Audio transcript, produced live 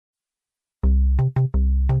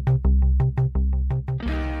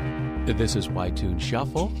This is Y-Tune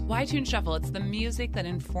Shuffle. Y-Tune Shuffle, it's the music that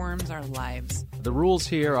informs our lives. The rules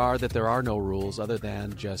here are that there are no rules other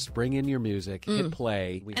than just bring in your music, hit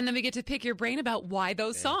play. And then we get to pick your brain about why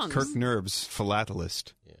those songs. Kirk Nerves,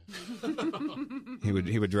 philatelist. He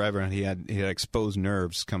would drive around. He had exposed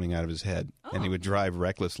nerves coming out of his head, and he would drive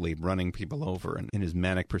recklessly, running people over in his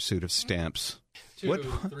manic pursuit of stamps. 2,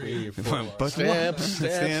 3, 4. But Stamps,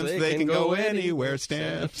 they can go anywhere.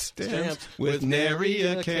 Stamps, with nary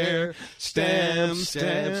a care. Stamps.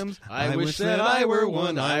 I wish that I were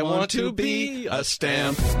one. I want to be a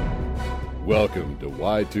stamp. Welcome to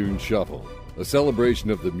Y-Tune Shuffle, a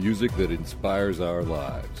celebration of the music that inspires our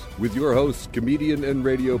lives, with your hosts, comedian and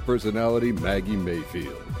radio personality Maggie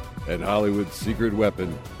Mayfield, and Hollywood's secret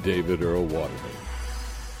weapon, David Earl Waterman.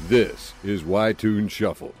 This is Y-Tune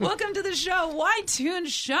Shuffle. Welcome to the show, Y-Tune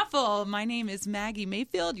Shuffle. My name is Maggie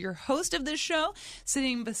Mayfield, your host of this show.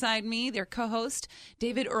 Sitting beside me, their co-host,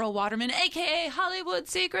 David Earl Waterman, a.k.a. Hollywood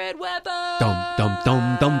Secret Weapon. Dum, dum,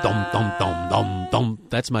 dum, dum, dum, dum, dum, dum, dum.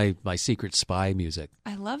 That's my secret spy music.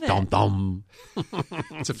 I love it. Dum, dum.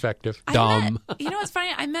 It's effective. You know what's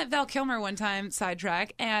funny? I met Val Kilmer one time,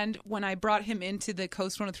 sidetrack, and when I brought him into the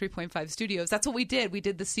Coast 103.5 studios, that's what we did. We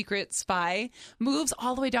did the secret spy moves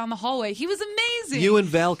all the way down the hallway. He was amazing. You and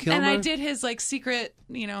Val Kilmer? And I did his secret,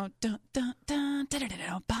 dun, dun, dun, dun, dun, dun,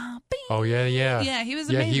 dun, dun, bing. Oh, yeah. Yeah, he was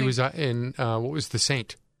amazing. Yeah, he was in, what was The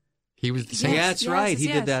Saint? He was The Saint. Yeah, that's right. He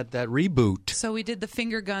did that reboot. So we did the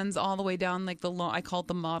finger guns all the way down, I call it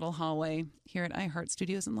the model hallway here at iHeart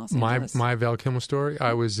Studios in Los Angeles. My Val Kilmer story,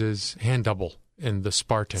 I was his hand double in The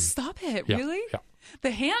Spartan. Stop it. Yeah, Really? Yeah.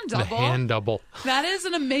 The hand double? The hand double. That is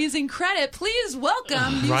an amazing credit. Please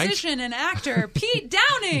welcome musician and actor Pete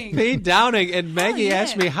Downing. Pete Downing. And Maggie yeah.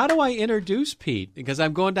 asked me, how do I introduce Pete? Because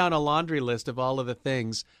I'm going down a laundry list of all of the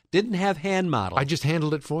things. Didn't have hand model. I just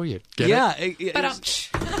handled it for you. Get it? But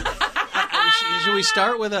should we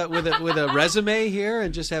start with a resume here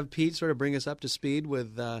and just have Pete sort of bring us up to speed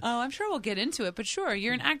with? I'm sure we'll get into it, but sure,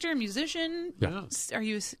 you're an actor, musician. Yeah. Are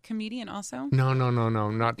you a comedian also? No,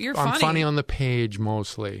 not. You're I'm funny. funny on the page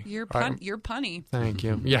mostly. You're punny. Thank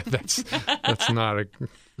you. Yeah, that's not a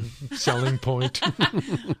selling point.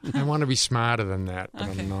 I want to be smarter than that, but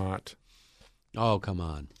Okay. I'm not. Oh, come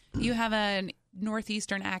on. You have a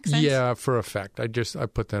northeastern accent. Yeah, for effect. I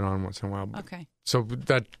put that on once in a while. Okay. So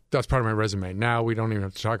that's part of my resume. Now we don't even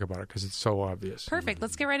have to talk about it because it's so obvious. Perfect.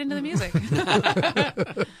 Let's get right into the music.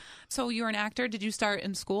 So you're an actor. Did you start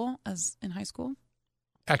in school, in high school?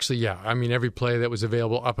 Actually, yeah. I mean, every play that was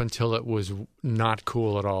available up until it was not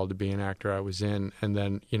cool at all to be an actor, I was in. And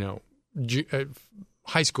then,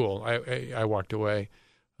 high school, I walked away.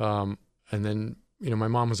 And then, my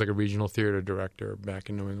mom was like a regional theater director back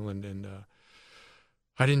in New England. And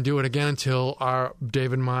I didn't do it again until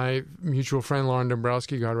David, my mutual friend, Lauren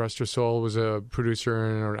Dombrowski, God rest her soul, was a producer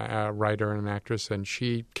and a writer and an actress. And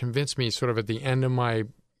she convinced me sort of at the end of my,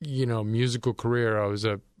 musical career. I was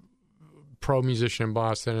a pro musician in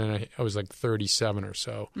Boston, and I was like 37 or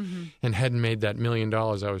so, and hadn't made that $1 million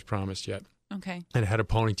I was promised yet. Okay. And had a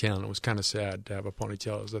ponytail, and it was kind of sad to have a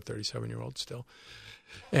ponytail as a 37-year-old still.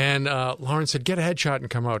 And Lauren said, "Get a headshot and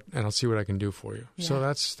come out, and I'll see what I can do for you." Yeah. So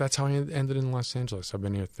that's how I ended in Los Angeles. I've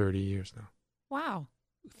been here 30 years now. Wow.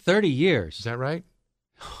 30 years. Is that right?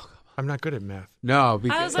 I'm not good at math. No,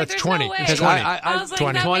 because like, that's 20. No way. That's 20. I was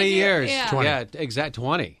like, 20 years. Yeah. 20. Yeah, exact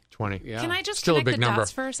 20. 20. Yeah. Can I just Still a connect big the number.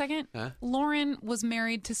 dots for a second? Huh? Lauren was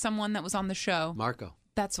married to someone that was on the show. Marco.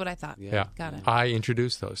 That's what I thought. Yeah. Got it. I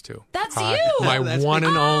introduced those two. That's you! My That's one me.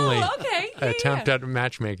 and only okay. Yeah, attempt at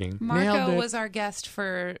matchmaking. Nailed Marco it. was our guest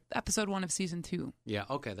for episode 1 of season 2. Yeah,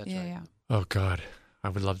 okay, that's right. Yeah. Oh, God. I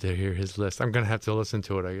would love to hear his list. I'm going to have to listen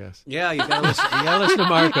to it, I guess. Yeah, you gotta listen to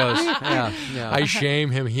Marcos. Yeah. I shame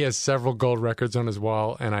him. He has several gold records on his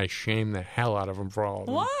wall, and I shame the hell out of him for all of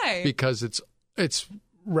them. Why? Because it's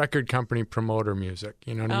record company promoter music.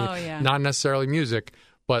 You know what I mean? Yeah. Not necessarily music,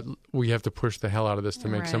 but we have to push the hell out of this to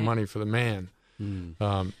make some money for the man.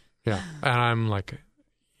 Yeah, and I'm like,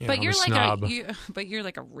 but I'm you're a like snob. but you're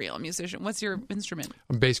like a real musician. What's your instrument?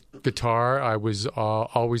 Bass guitar. I was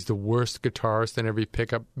always the worst guitarist in every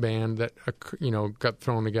pickup band that got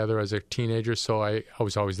thrown together as a teenager. So I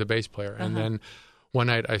was always the bass player. And then one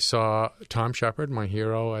night I saw Tom Shepard, my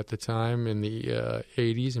hero at the time in the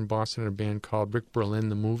 80s in Boston, in a band called Rick Berlin,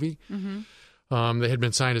 the movie. They had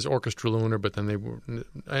been signed as Orchestra Lunar, but then they were...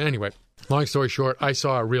 Anyway, long story short, I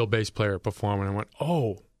saw a real bass player perform, and I went,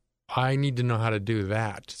 oh, I need to know how to do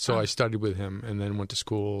that. So I studied with him and then went to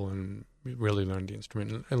school and really learned the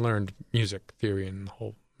instrument and learned music theory and the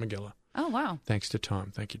whole Megillah. Oh, wow. Thanks to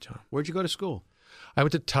Tom. Thank you, Tom. Where'd you go to school? I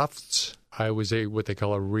went to Tufts. I was what they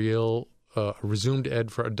call a real resumed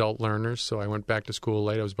ed for adult learners. So I went back to school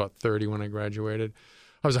late. I was about 30 when I graduated.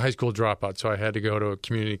 I was a high school dropout, so I had to go to a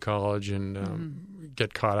community college and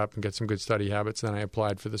get caught up and get some good study habits. Then I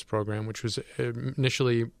applied for this program, which was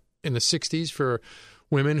initially in the 60s for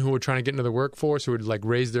women who were trying to get into the workforce, who would like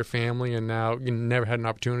raise their family and now never had an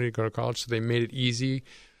opportunity to go to college. So they made it easy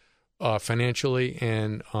financially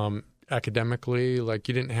and academically. Like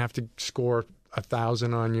you didn't have to score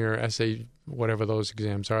 1,000 on your essay, whatever those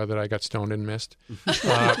exams are that I got stoned and missed.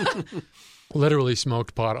 Literally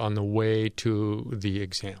smoked pot on the way to the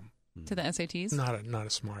exam. To the SATs? Not a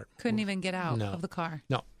smart. Couldn't even get out of the car.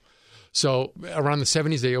 No. So around the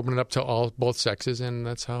 70s, they opened it up to both sexes, and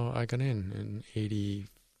that's how I got in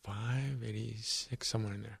 85, 86,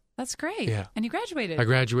 somewhere in there. That's great. Yeah. And you graduated. I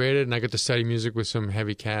graduated, and I got to study music with some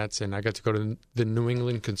heavy cats, and I got to go to the New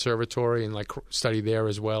England Conservatory and like study there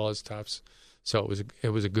as well as Tufts. So it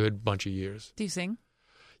was a good bunch of years. Do you sing?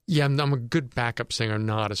 Yeah, I'm a good backup singer,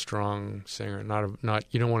 not a strong singer. Not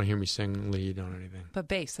you don't want to hear me sing lead on anything. But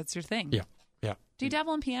bass, that's your thing. Yeah. Do you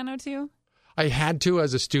dabble in piano too? I had to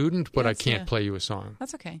as a student, but Yes, I can't yeah. play you a song.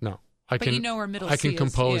 That's okay. No, But you know where middle I C can is.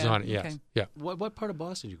 compose Yeah, on it. Yes, okay. yeah. What part of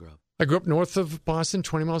Boston did you grow up? I grew up north of Boston,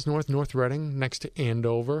 20 miles north Reading, next to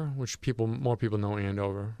Andover, which more people know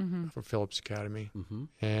Andover for Phillips Academy,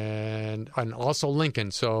 and also Lincoln.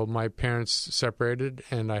 So my parents separated,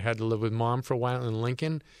 and I had to live with Mom for a while in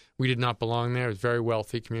Lincoln. We did not belong there. It was a very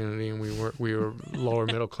wealthy community, and we were lower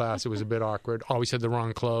middle class. It was a bit awkward. Always had the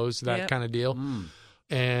wrong clothes, that kind of deal.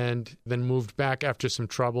 And then moved back after some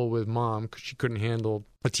trouble with Mom because she couldn't handle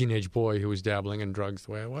a teenage boy who was dabbling in drugs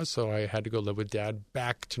the way I was. So I had to go live with Dad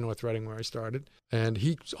back to North Reading where I started. And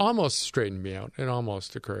he almost straightened me out. It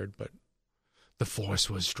almost occurred, but the force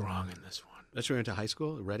was strong in this one. That's where you went to high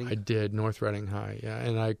school, Reading? I did, North Reading High, yeah.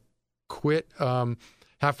 And I quit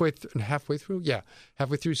halfway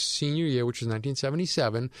through senior year, which was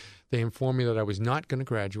 1977. They informed me that I was not going to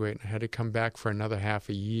graduate, and I had to come back for another half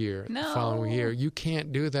a year the following year. You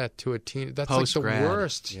can't do that to a teen. That's Post-grad. like the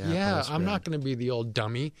worst. Yeah, I'm not going to be the old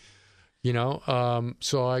dummy, you know.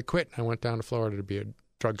 So I quit. I went down to Florida to be a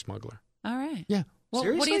drug smuggler. All right. Yeah. Well,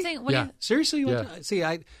 what do you Seriously? think? Seriously? You went to, see,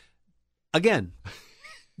 again,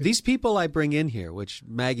 these people I bring in here, which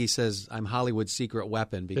Maggie says I'm Hollywood's secret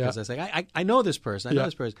weapon because I say, I know this person. I know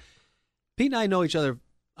this person. Pete and I know each other,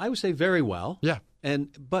 I would say, very well. Yeah.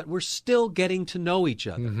 But we're still getting to know each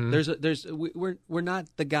other. Mm-hmm. We're not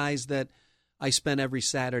the guys that I spent every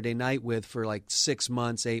Saturday night with for like 6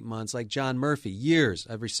 months, 8 months, like John Murphy, years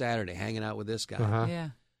every Saturday hanging out with this guy. Uh-huh. Yeah.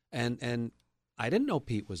 And I didn't know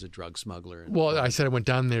Pete was a drug smuggler. Well, I said I went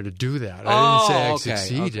down there to do that. I didn't say I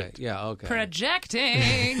succeeded. Okay. Yeah, okay.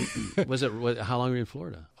 Projecting. How long were you in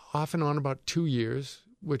Florida? Off and on about 2 years,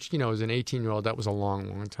 which, as an 18-year-old, that was a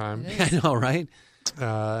long time. I know, right?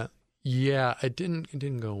 Yeah, it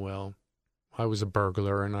didn't go well. I was a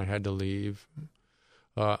burglar and I had to leave.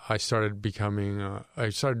 I started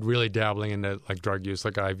really dabbling into like drug use,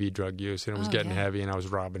 like IV drug use, and it was getting heavy, and I was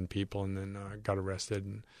robbing people, and then I got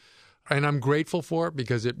arrested. And I'm grateful for it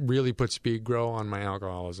because it really put speed grow on my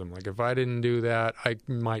alcoholism. Like if I didn't do that, I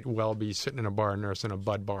might well be sitting in a bar nursing a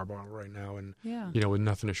Bud Bar bottle right now, and with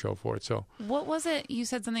nothing to show for it. So what was it? You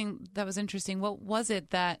said something that was interesting. What was it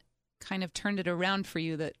that kind of turned it around for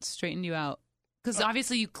you, that straightened you out? Because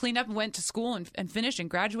obviously you cleaned up and went to school and finished and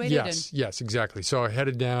graduated. Yes, exactly. So I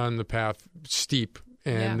headed down the path steep,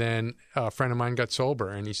 and then a friend of mine got sober,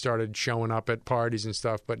 and he started showing up at parties and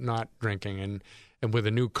stuff, but not drinking, and with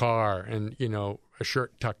a new car and, a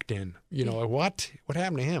shirt tucked in. Like, what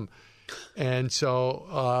happened to him? And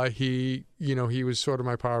so he was sort of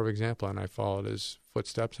my power of example, and I followed his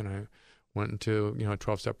footsteps, and I went into, a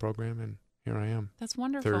 12-step program, and here I am. That's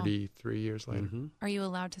wonderful. 33 years later. Mm-hmm. Are you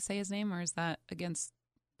allowed to say his name, or is that against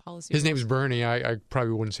policy? His name's Bernie. I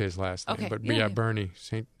probably wouldn't say his last name, Okay. but Yeah. Bernie.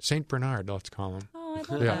 Saint Bernard, let's call him. Oh,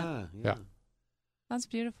 I love Yeah. that. Yeah. That's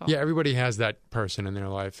beautiful. Yeah, everybody has that person in their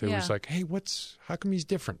life who Yeah. was like, hey, how come he's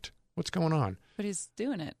different? What's going on? But he's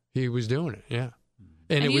doing it. He was doing it, yeah.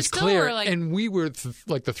 And it you was still clear. were, like- And we were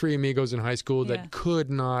like the three amigos in high school Yeah. that could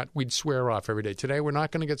not, we'd swear off every day. Today, we're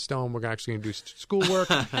not going to get stoned. We're actually going to do schoolwork.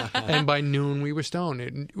 And by noon, we were stoned.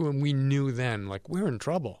 And we knew then, like, we're in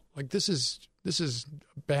trouble. Like, this is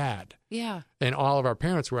bad. Yeah. And all of our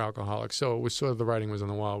parents were alcoholics. So it was sort of the writing was on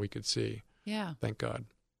the wall we could see. Yeah. Thank God.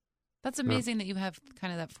 That's amazing that you have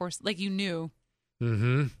kind of that force. Like you knew.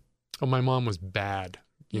 Mm-hmm. Oh, my mom was bad.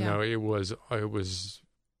 You Yeah. know,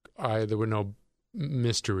 there were no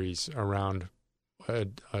mysteries around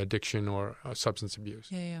addiction or substance abuse.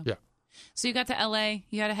 Yeah. Yeah. So you got to L.A.,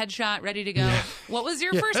 you had a headshot ready to go. Yeah. What was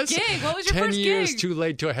your first gig? What was your 10 first years gig? too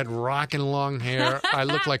late. I had rockin' long hair. I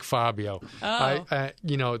looked like Fabio. Oh.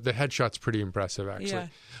 The headshot's pretty impressive, actually. Yeah.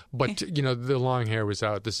 But, the long hair was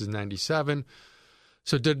out. This is 97.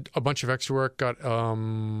 So did a bunch of extra work, got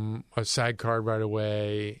a SAG card right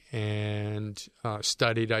away, and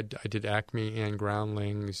studied. I did Acme and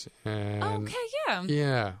Groundlings. And Okay, yeah.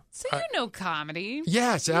 Yeah. So you know comedy.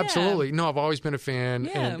 Yes, absolutely. Yeah. No, I've always been a fan.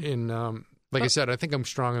 Yeah. And like I said, I think I'm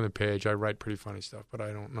strong on the page. I write pretty funny stuff, but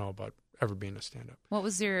I don't know about ever being a stand-up. What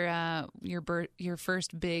was your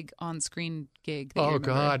first big on-screen gig that you Oh, remember?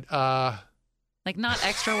 God. Like not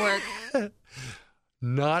extra work.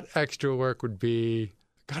 Not extra work would be...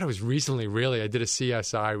 God, it was recently, really. I did a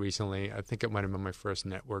CSI recently. I think it might have been my first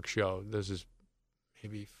network show. This is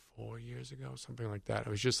maybe 4 years ago, something like that. I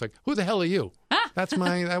was just like, who the hell are you? That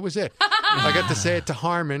was it. I got to say it to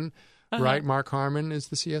Harmon, right? Mark Harmon is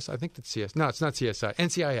the CS. I think that's CS. No, it's not CSI.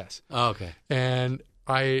 NCIS. Oh, okay. And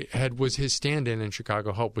I was his stand-in in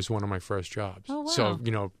Chicago Hope was one of my first jobs. Oh, wow.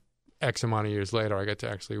 So, X amount of years later, I got to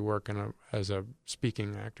actually work as a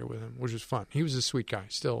speaking actor with him, which was fun. He was a sweet guy.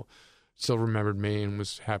 Still remembered me and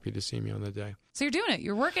was happy to see me on the day. So you're doing it.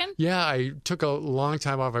 You're working. Yeah, I took a long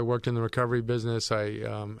time off. I worked in the recovery business. I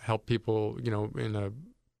helped people, in a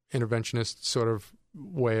interventionist sort of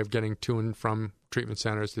way of getting to and from treatment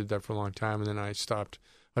centers. Did that for a long time, and then I stopped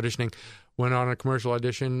auditioning. Went on a commercial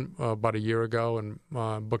audition about a year ago and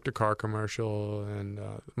booked a car commercial. And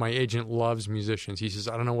my agent loves musicians. He says,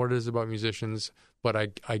 I don't know what it is about musicians, but I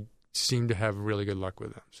seem to have really good luck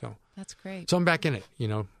with them. So that's great. So I'm back in it,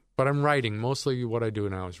 But I'm writing. Mostly what I do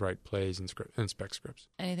now is write plays and spec scripts.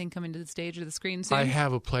 Anything coming to the stage or the screen soon? I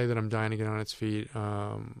have a play that I'm dying to get on its feet.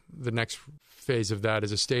 The next phase of that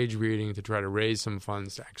is a stage reading to try to raise some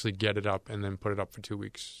funds to actually get it up and then put it up for 2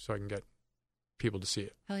 weeks so I can get people to see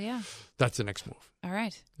it. Hell yeah. That's the next move. All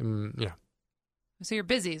right. Yeah. So you're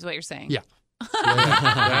busy is what you're saying. Yeah.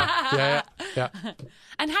 Yeah.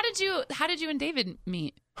 And how did you and David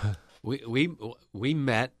meet? We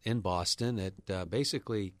met in Boston at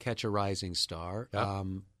basically Catch a Rising Star. Yep.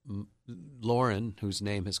 Lauren, whose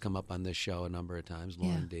name has come up on this show a number of times,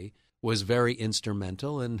 Lauren D., was very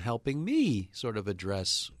instrumental in helping me sort of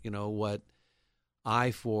address, what I,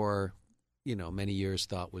 for, many years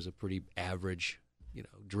thought was a pretty average,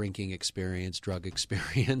 drinking experience, drug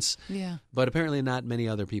experience. Yeah. But apparently not many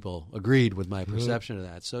other people agreed with my perception of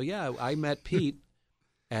that. So, yeah, I met Pete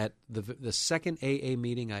at the second AA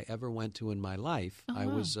meeting I ever went to in my life. Oh, wow. I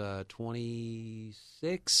was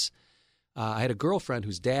 26. I had a girlfriend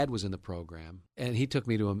whose dad was in the program, and he took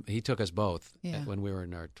me to him. He took us both when we were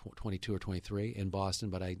in our 22 or 23 in Boston,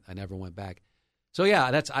 but I never went back. So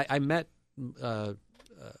yeah, I met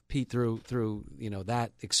Pete through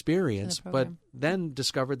that experience, but then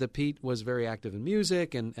discovered that Pete was very active in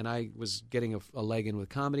music, and I was getting a leg in with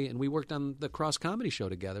comedy, and we worked on the Cross Comedy Show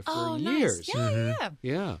together for years. Nice.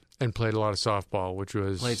 Yeah. And played a lot of softball, which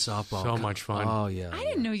was so much fun. Oh yeah. I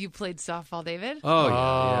didn't know you played softball, David. Oh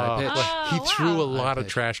yeah. I pitch. He threw a lot of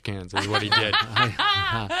trash cans is what he did.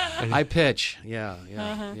 I pitch. Yeah.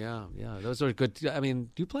 Those are good. I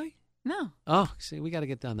mean, do you play? No. Oh, see, we got to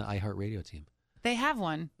get down the iHeartRadio team. They have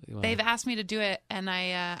one. They've asked me to do it, and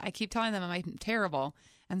I keep telling them I'm terrible.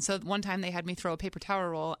 And so one time they had me throw a paper towel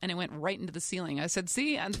roll, and it went right into the ceiling. I said,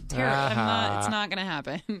 "See, I'm terrible. It's not going to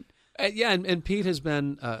happen." And Pete has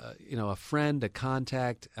been, a friend, a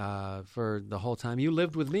contact for the whole time. You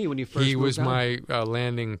lived with me when you first. He was moved my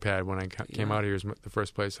landing pad when I came out here. It was the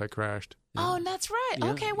first place I crashed. Oh, that's right.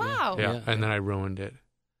 Okay, wow. Yeah, and then I ruined it.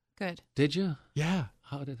 Good. Did you? Yeah.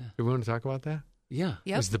 How did that? Do we want to talk about that? Yeah.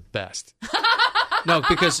 Yep. It was the best. No,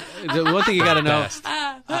 because the one thing you got to know,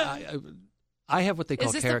 I have what they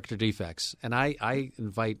call character defects, and I've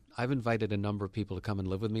invited a number of people to come and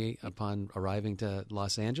live with me upon arriving to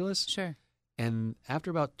Los Angeles. Sure. And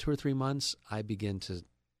after about 2 or 3 months, I begin to,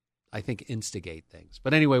 I think, instigate things.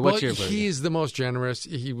 But anyway, what's your version? He's the most generous.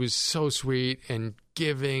 He was so sweet and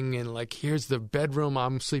giving, and here's the bedroom.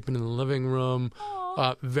 I'm sleeping in the living room.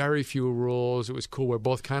 Very few rules. It was cool. We're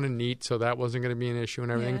both kind of neat, so that wasn't going to be an issue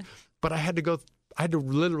and everything. Yeah. But I had to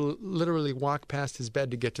literally walk past his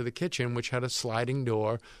bed to get to the kitchen, which had a sliding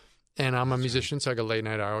door. And I'm a musician, so I got late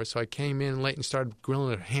night hours. So I came in late and started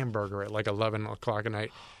grilling a hamburger at 11 o'clock at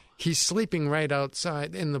night. He's sleeping right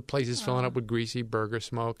outside, and the place is filling up with greasy burger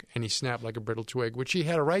smoke, and he snapped like a brittle twig, which he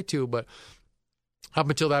had a right to. But up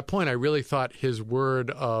until that point, I really thought his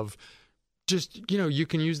word of just, you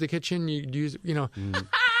can use the kitchen, you use,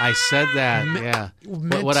 I said that,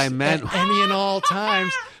 what I meant. At any and all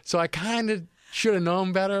times. So I kind of should have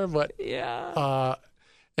known better, but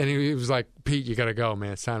And he was like, Pete, you got to go,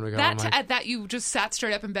 man. It's time to go. At that, you just sat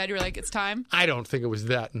straight up in bed. You were like, it's time? I don't think it was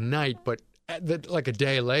that night, but like a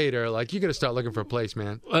day later, like, you got to start looking for a place,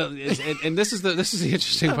 man. Well, and this is the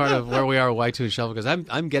interesting part of where we are at Y2 Shuffle, because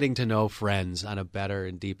I'm getting to know friends on a better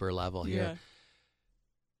and deeper level here. Yeah.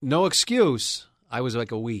 No excuse. I was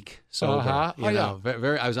like a week sober. Uh-huh. You know,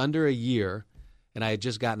 very. I was under a year, and I had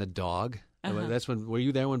just gotten a dog. That's when. Were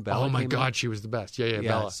you there when Bella? Oh my came God, in? she was the best. Yeah, Yeah.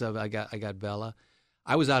 Bella. So I got Bella.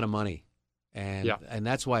 I was out of money, and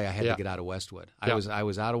that's why I had to get out of Westwood. I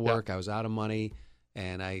was out of work. I was out of money.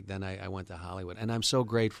 And I went to Hollywood, and I'm so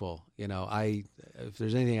grateful. You know, if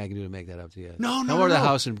there's anything I can do to make that up to you, no, come over to the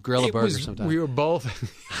house and grill a burger sometime. We were both,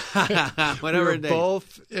 whatever.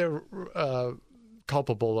 Both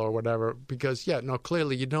culpable or whatever. Because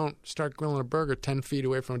clearly you don't start grilling a burger 10 feet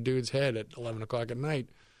away from a dude's head at 11 o'clock at night.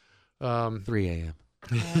 3 a.m.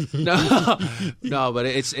 No, but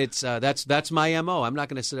that's my MO. I'm not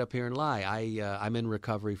going to sit up here and lie. I'm in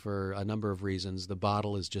recovery for a number of reasons. The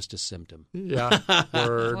bottle is just a symptom. Yeah,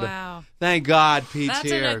 word. Wow. Thank God Pete's That's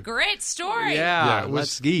here. a great story. Yeah,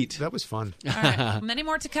 let's geet. That was fun. All right, many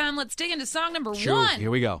more to come. Let's dig into song number Sure. 1. Here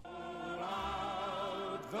we go.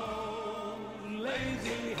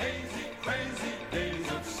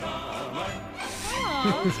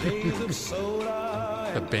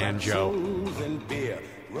 The banjo.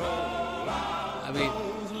 I mean,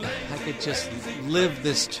 I could just live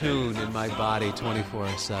this tune in my body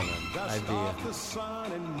 24/7. I'd be.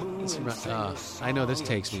 I know this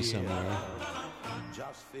takes me somewhere.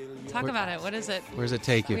 Talk about it. What is it? Where does it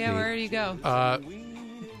take you, Yeah, Pete? where do you go?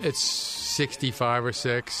 It's 65 or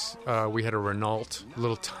 6. We had a Renault,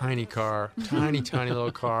 little tiny car, tiny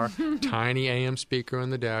little car, tiny AM speaker on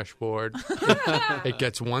the dashboard. It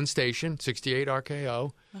gets one station, 68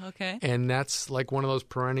 RKO. Okay. And that's like one of those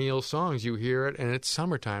perennial songs. You hear it, and it's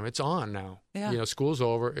summertime. It's on now. Yeah. You know, school's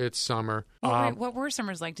over. It's summer. What were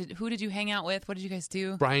summers like? Who did you hang out with? What did you guys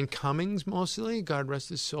do? Brian Cummings, mostly. God rest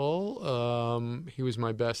his soul. He was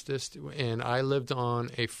my bestest. And I lived on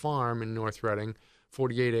a farm in North Reading,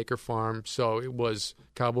 48-acre farm. So it was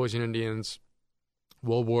cowboys and Indians,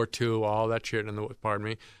 World War II, all that shit in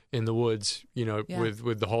the woods,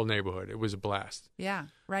 with the whole neighborhood. It was a blast. Yeah.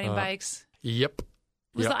 Riding bikes. Yep.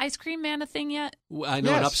 Was the ice cream man a thing yet? I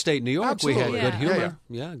know in upstate New York Absolutely. we had good humor.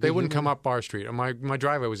 Yeah, they wouldn't come up our street. My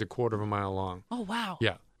driveway was a quarter of a mile long. Oh, wow.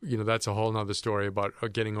 Yeah. That's a whole other story about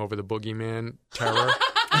getting over the boogeyman terror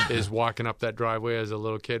is walking up that driveway as a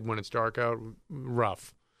little kid when it's dark out.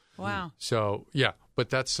 Rough. Wow. So, yeah. But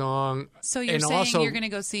that song... So you're saying you're going to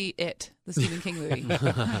go see It, the Stephen King movie.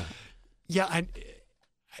 Yeah.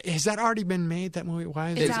 Has that already been made, that movie?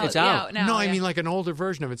 Why is it's it? out. It's out. Yeah, now, No, I mean like an older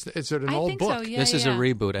version of it. It's an old book. So, yeah, This is a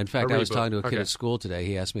reboot. In fact, I was talking to a kid Okay. at school today.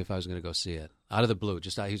 He asked me if I was going to go see it. Out of the blue. He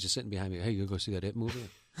was just sitting behind me. Hey, you going to go see that It movie?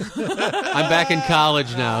 I'm back in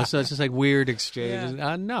college now, so it's just like weird exchanges.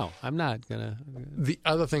 Yeah. No, I'm not going to. The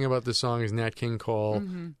other thing about this song is Nat King Cole.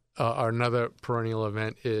 Mm-hmm. Another perennial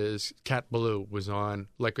event is Cat Ballou was on.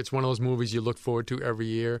 Like, it's one of those movies you look forward to every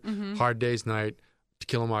year. Mm-hmm. Hard Day's Night, To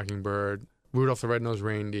Kill a Mockingbird, Rudolph the Red-Nosed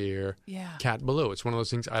Reindeer, Yeah. Cat Ballou. It's one of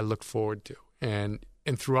those things I look forward to. And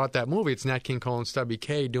throughout that movie, it's Nat King Cole and Stubby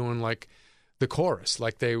Kaye doing, like, the chorus.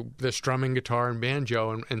 Like, they're strumming guitar and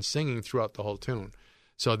banjo and singing throughout the whole tune.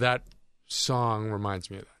 So that song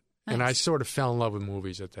reminds me of that. Nice. And I sort of fell in love with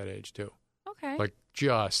movies at that age, too. Okay. Like,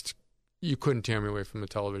 you couldn't tear me away from the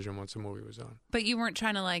television once a movie was on. But you weren't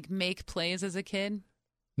trying to, like, make plays as a kid?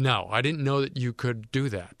 No, I didn't know that you could do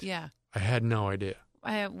that. Yeah. I had no idea.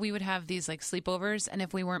 We would have these, like, sleepovers, and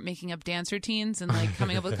if we weren't making up dance routines and, like,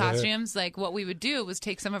 coming up with costumes, like, what we would do was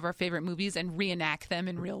take some of our favorite movies and reenact them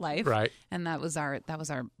in real life. Right. And that was our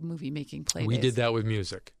movie-making play We days. did that with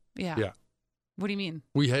music. Yeah. Yeah. What do you mean?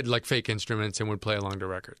 We had, like, fake instruments and would play along to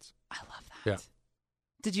records. I love that. Yeah.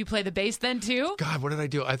 Did you play the bass then, too? God, what did I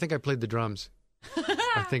do? I think I played the drums.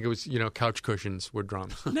 I think it was, couch cushions were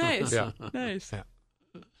drums. Nice. Yeah. Nice. Yeah.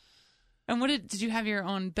 And did you have your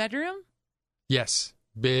own bedroom? Yes.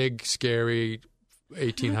 Big, scary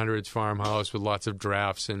 1800s farmhouse with lots of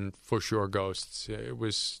drafts and for sure ghosts. It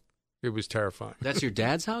was terrifying. That's your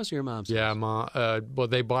dad's house or your mom's Yeah, house? Mom. Well,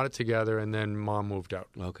 they bought it together, and then Mom moved out.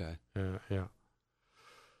 Okay. Yeah.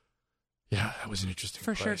 Yeah, that was an interesting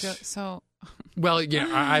For place. sure. So, Well, yeah,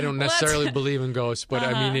 I don't necessarily believe in ghosts, but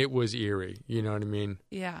I mean, Uh-huh. it was eerie. You know what I mean?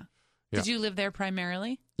 yeah. Yeah. Did you live there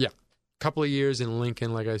primarily? Yeah. Couple of years in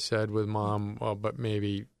Lincoln, like I said, with Mom, but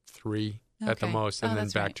maybe 3 at the Okay. most, and Oh, then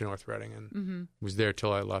that's back right. to North Reading, and Mm-hmm. was there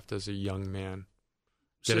till I left as a young man.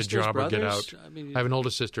 Get Sisters, a job or get brothers? out. I mean, I have an older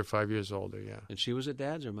sister, 5 years older, yeah. and she was at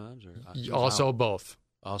dad's or mom's? Or Also both.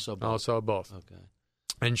 Also both. Also both. Okay.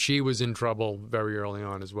 And she was in trouble very early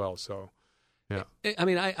on as well. So, yeah. I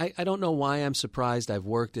mean, I don't know why I'm surprised. I've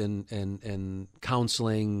worked in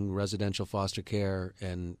counseling, residential foster care,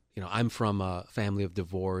 and I'm from a family of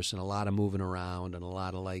divorce and a lot of moving around and a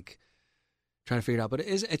lot of trying to figure it out. But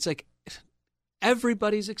it's like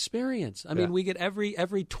everybody's experience. I mean, we get every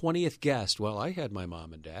 20th guest. Well, I had my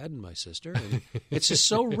mom and dad and my sister. And it's just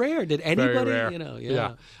so rare. Did anybody? Very rare.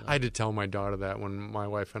 Yeah. I had to tell my daughter that when my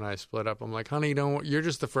wife and I split up. I'm like, honey, you're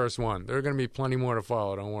just the first one. There are going to be plenty more to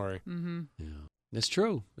follow. Don't worry. Mm-hmm. Yeah. It's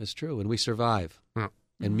true. It's true. And we survive. Yeah.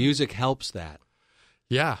 And music helps that.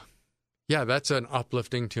 Yeah. Yeah, that's an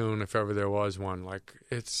uplifting tune if ever there was one. Like,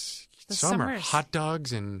 it's The summer. summers. Hot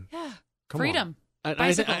dogs and Freedom.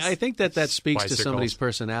 I think that speaks to Bicycles. somebody's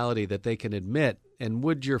personality that they can admit. And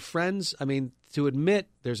would your friends, to admit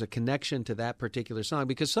there's a connection to that particular song?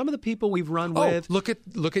 Because some of the people we've run with. Look at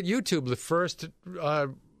YouTube. The first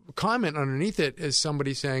comment underneath it is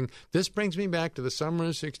somebody saying, "This brings me back to the summer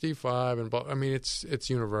of '65." And it's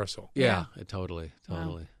universal. Yeah, totally.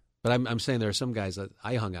 Wow. But I'm saying there are some guys that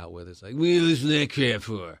I hung out with. It's like, we listen to that crap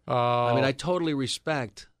for. I totally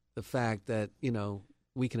respect the fact that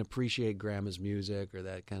we can appreciate grandma's music or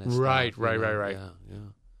that kind of stuff. Right. Yeah.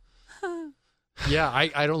 Yeah,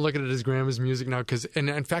 I don't look at it as grandma's music now and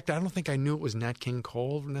in fact, I don't think I knew it was Nat King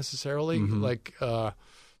Cole necessarily. Mm-hmm.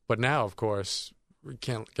 But now, of course, we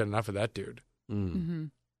can't get enough of that dude. Mm-hmm.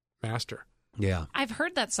 Master. Yeah. I've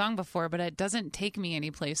heard that song before, but it doesn't take me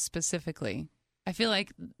anyplace specifically. I feel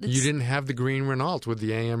like You didn't have the green Renault with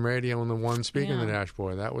the AM radio and the one speaker in the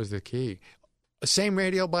dashboard. That was the key. Same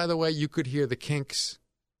radio, by the way, you could hear the Kinks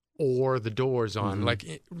or the Doors on. Like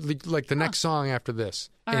the next song after this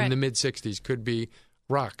in the mid-'60s could be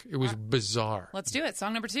rock. It was bizarre. Let's do it.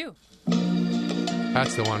 Song number 2.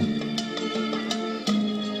 That's the one.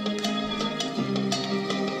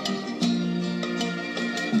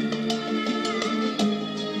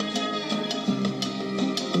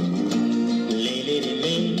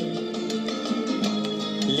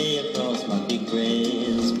 Lay across my big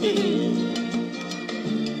grass bed.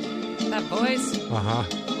 That voice. Uh-huh.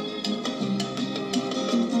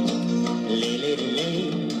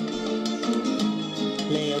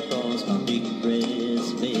 Lay across my big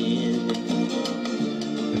grass bed.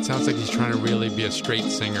 It sounds like he's trying to really be a straight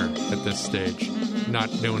singer at this stage, not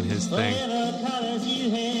doing his thing. Whatever colors you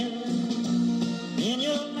have in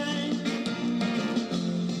your mind,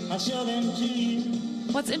 I'll show them to you.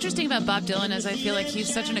 What's interesting about Bob Dylan is I feel like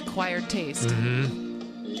he's such an acquired taste.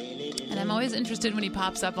 Mm-hmm. And I'm always interested when he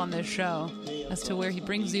pops up on this show as to where he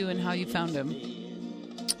brings you and how you found him.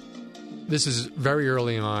 This is very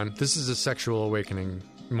early on. This is a sexual awakening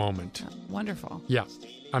moment. Wonderful. Yeah.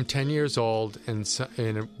 I'm 10 years old, and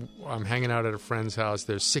I'm hanging out at a friend's house.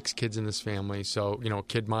 There's 6 kids in this family, so, a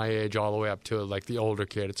kid my age all the way up to, the older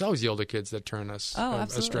kid. It's always the older kids that turn us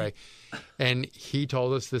astray. And he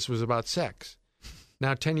told us this was about sex.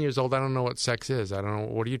 Now, 10 years old, I don't know what sex is. I don't know,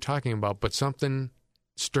 what are you talking about? But something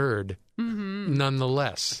stirred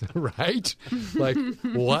nonetheless, right?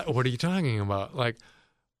 What are you talking about?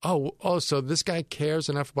 Oh, so this guy cares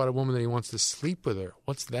enough about a woman that he wants to sleep with her.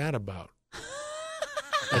 What's that about?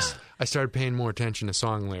 I started paying more attention to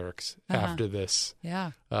song lyrics after this.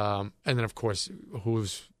 Yeah. And then, of course,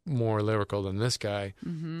 who's more lyrical than this guy?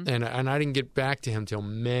 Mm-hmm. And I didn't get back to him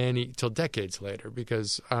till decades later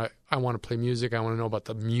because I want to play music. I want to know about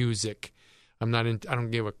the music. I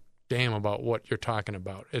don't give a damn about what you're talking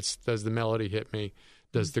about. Does the melody hit me?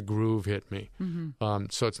 Does the groove hit me? Mm-hmm.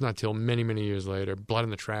 So it's not till many, many years later, Blood on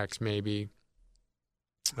the Tracks maybe,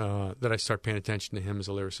 that I start paying attention to him as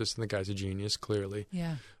a lyricist. And the guy's a genius, clearly.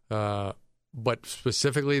 Yeah. But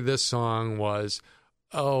specifically this song was,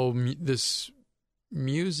 this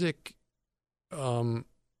music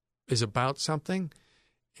is about something.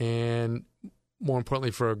 And more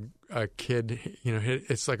importantly for a kid,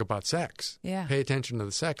 it's about sex. Yeah. Pay attention to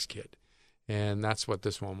the sex, kid. And that's what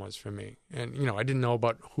this one was for me. And, I didn't know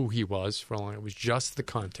about who he was for long. It was just the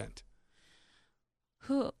content.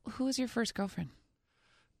 Who was your first girlfriend?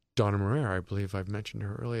 Donna Marrera, I believe I've mentioned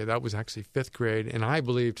her earlier. That was actually 5th grade. And I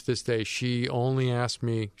believe to this day she asked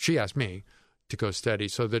me to go steady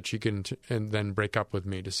so that she can and then break up with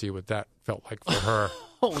me to see what that felt like for her.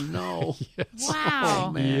 Oh, no. Yes. Wow.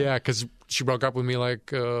 Oh, man. Yeah, because she broke up with me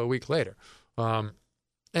a week later.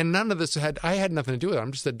 And none of this I had nothing to do with it.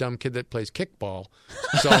 I'm just a dumb kid that plays kickball.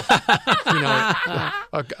 So,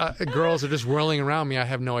 girls are just whirling around me. I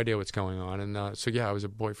have no idea what's going on. And I was a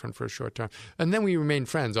boyfriend for a short time. And then we remained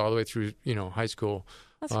friends all the way through, high school.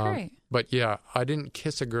 That's great. But yeah, I didn't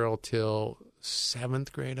kiss a girl till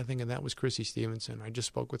 7th grade, I think, and that was Chrissy Stevenson. I just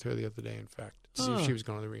spoke with her the other day, in fact, to see if she was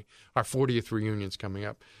going to our 40th reunion's coming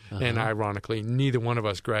up. And ironically, neither one of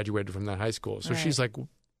us graduated from that high school. So she's like,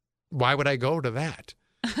 why would I go to that?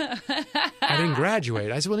 I didn't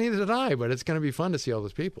graduate. I said, well, neither did I, but it's going to be fun to see all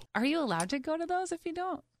those people. Are you allowed to go to those if you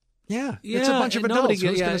don't? Yeah, it's a bunch of adults.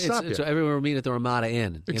 Who's going to stop you? So everyone will meet at the Ramada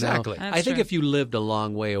Inn. Exactly. You know? I think if you lived a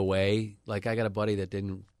long way away, like I got a buddy that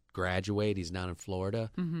didn't graduate. He's down in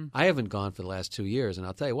Florida. I haven't gone for the last 2 years, and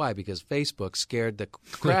I'll tell you why, because Facebook scared the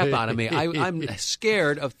crap out of me. I'm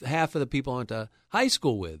scared of half of the people I went to high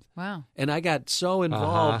school with. Wow. And I got so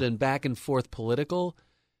involved in back and forth political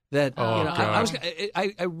that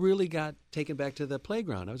I really got taken back to the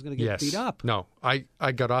playground. I was going to get beat up. No, I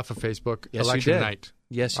got off of Facebook Yes, election you did. night.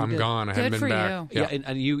 Yes, you I'm did. gone. I haven't been back. You. Yeah,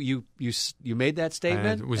 and you made that statement,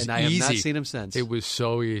 And it was and I have not easy. seen him since. It was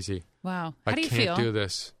so easy. Wow. How do you I can't feel? do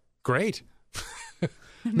this. Great.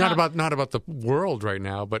 Not about the world right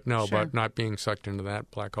now, but about not being sucked into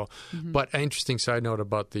that black hole. But an interesting side note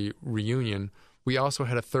about the reunion, we also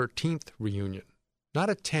had a 13th reunion. Not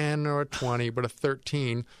a 10 or a 20, but a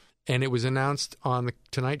 13. And it was announced on the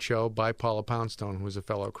Tonight Show by Paula Poundstone, who was a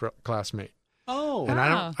fellow classmate. Oh. And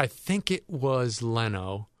I think it was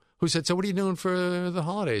Leno who said, so what are you doing for the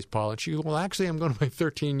holidays, Paul? And she goes, well, actually, I'm going to my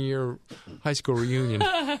 13-year high school reunion.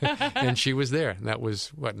 And she was there. And that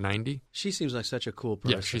was, 90? She seems like such a cool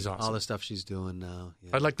person. Yeah, she's awesome. All the stuff she's doing now.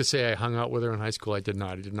 Yeah. I'd like to say I hung out with her in high school. I did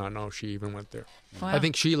not. I did not know she even went there. Wow. I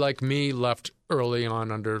think she, like me, left early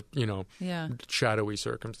on under, Yeah. shadowy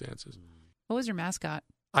circumstances. What was your mascot?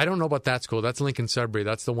 I don't know about that school. That's Lincoln Sudbury.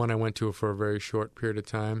 That's the one I went to for a very short period of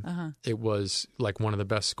time. It was like one of the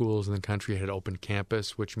best schools in the country. It had open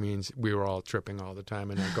campus, which means we were all tripping all the time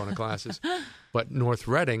and not going to classes. But North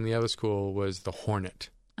Reading, the other school, was the Hornet.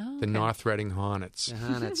 Oh, The North Reading Hornets. The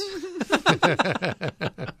Hornets.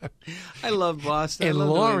 I love Boston. And I love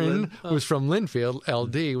Lauren was from Linfield.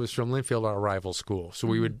 LD was from Linfield, our rival school. So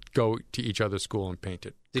we would go to each other's school and paint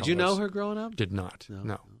it. Did you know her growing up? Did not.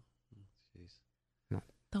 No.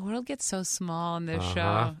 The world gets so small in this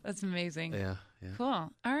show. That's amazing. Yeah. Cool.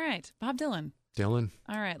 All right. Bob Dylan. Dylan.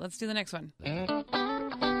 All right. Let's do the next one.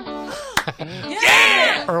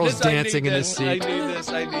 Earl's dancing in his seat.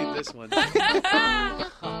 I need this one.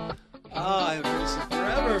 I've heard this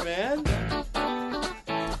forever, man.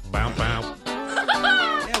 Bow, bow.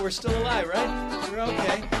 Yeah, we're still alive, right? We're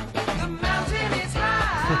okay. The mountain is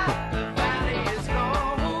high, the valley is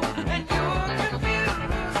low, and you're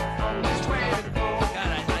confused on which way to go.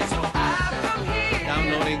 So I've come here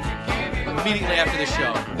Downloading to give you immediately after the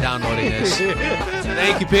show. Downloading this.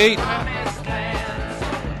 Thank you, Pete. promised lands.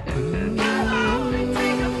 Come on and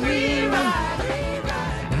take a free ride.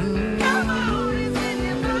 Come on and take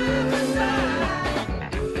it by the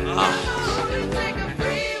side. Come on and take a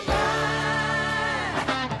free ride.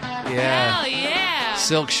 Yeah. Hell yeah.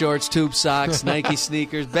 Silk shorts, tube socks, Nike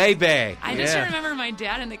sneakers, baby. I just remember my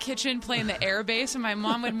dad in the kitchen playing the air bass, and my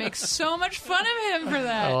mom would make so much fun of him for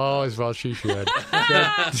that. Oh, as well she should.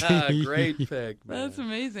 Great pick, man. That's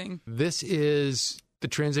amazing. This is the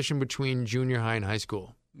transition between junior high and high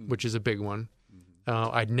school, which is a big one.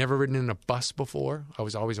 I'd never ridden in a bus before. I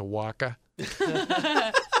was always a walker.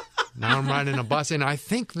 Now I'm riding a bus, and I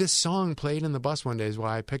think this song played in the bus one day is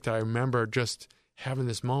why I picked it. I remember just having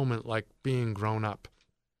this moment like being grown up.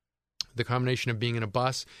 The combination of being in a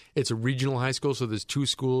bus, it's a regional high school, so there's two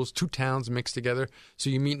schools, two towns mixed together, so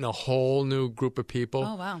you're meeting a whole new group of people.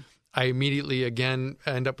 Oh, wow. I immediately, again,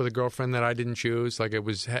 end up with a girlfriend that I didn't choose. Like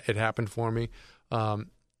it happened for me.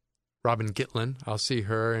 Robin Gitlin, I'll see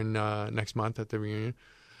her in next month at the reunion.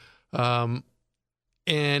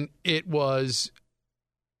 And it's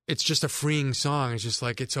just a freeing song. It's just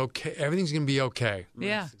like, it's okay. Everything's going to be okay.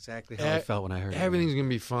 Yeah. That's exactly how I felt when I heard it. Everything's going to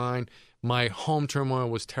be fine. My home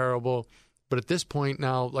turmoil was terrible. But at this point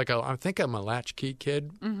now, like I think I'm a latchkey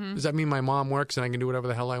kid. Mm-hmm. Does that mean my mom works and I can do whatever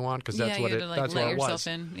the hell I want? Because that's you what had to, that's let what it yourself was.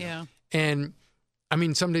 in. Yeah. And I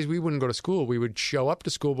mean, some days we wouldn't go to school. We would show up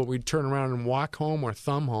to school, but we'd turn around and walk home or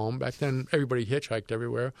thumb home. Back then, everybody hitchhiked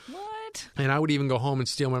everywhere. What? And I would even go home and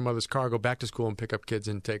steal my mother's car, go back to school and pick up kids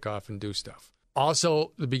and take off and do stuff.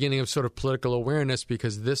 Also, the beginning of sort of political awareness,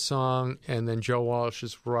 because this song and then Joe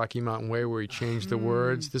Walsh's Rocky Mountain Way, where he changed the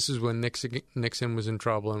words. This is when Nixon was in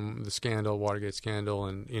trouble and the scandal, Watergate scandal,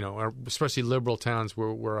 and especially liberal towns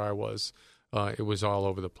where I was, it was all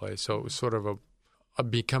over the place. So it was sort of a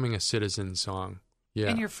becoming a citizen song. Yeah,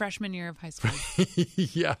 In your freshman year of high school.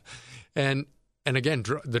 yeah, and again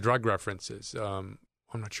the drug references. I'm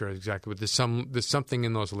not sure exactly, but there's something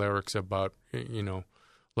in those lyrics about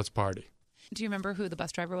let's party. Do you remember who the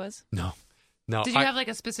bus driver was? No. Did you have like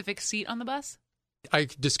a specific seat on the bus? I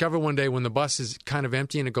discovered one day when the bus is kind of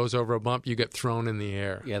empty and it goes over a bump, you get thrown in the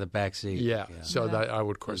air. Yeah, the back seat. Yeah. So that I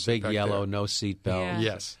would, of course, Big sit back yellow, there. no seatbelt. Yeah.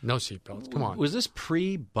 Yes, no seatbelts. Come on. Was this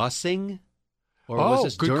pre-busing? Or was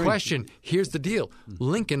this good during? question. Here's the deal.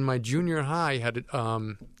 Lincoln, my junior high, had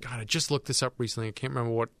God, I just looked this up recently. I can't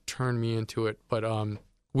remember what turned me into it, but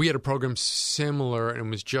we had a program similar, and it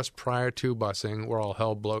was just prior to busing, where all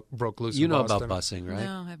hell broke loose. You in know Boston. about busing, right?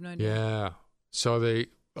 No, I have no idea. Yeah. So the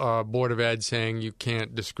Board of Ed saying you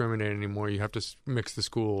can't discriminate anymore. You have to mix the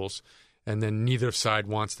schools. And then neither side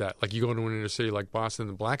wants that. Like, you go to an inner city like Boston,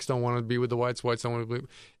 the blacks don't want to be with the whites don't want to be.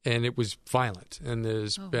 And it was violent. And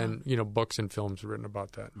there's been, books and films written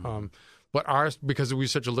about that. Mm-hmm. But ours, because we were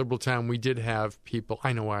such a liberal town, we did have people.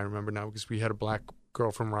 I know why I remember now, because we had a black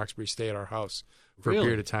girl from Roxbury stay at our house for Really? a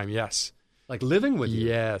period of time. Yes. Like living with you?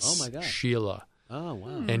 Yes. Oh, my God. Sheila. Oh,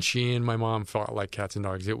 wow. And she and my mom fought like cats and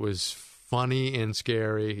dogs. It was funny and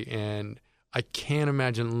scary, and I can't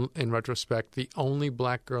imagine, in retrospect, the only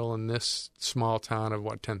black girl in this small town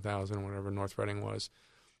of, 10,000, whatever North Reading was,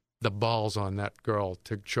 the balls on that girl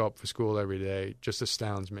to show up for school every day just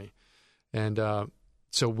astounds me. And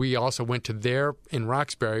so we also went to there in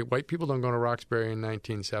Roxbury. White people don't go to Roxbury in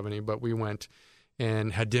 1970, but we went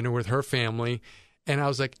and had dinner with her family. And I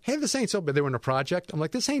was like, hey, this ain't so bad. They were in a project. I'm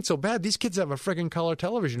like, this ain't so bad. These kids have a friggin' color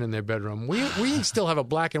television in their bedroom. We still have a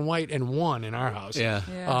black and white and one in our house. Yeah.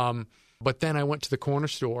 But then I went to the corner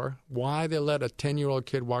store. Why they let a 10-year-old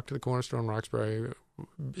kid walk to the corner store in Roxbury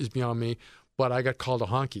is beyond me. But I got called a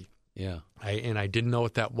honky. Yeah. And I didn't know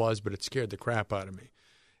what that was, but it scared the crap out of me.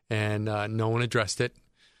 And no one addressed it.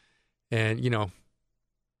 And,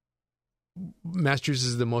 Massachusetts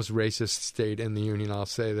is the most racist state in the union. I'll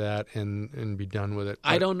say that and be done with it.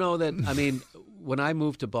 I don't know that. I mean, when I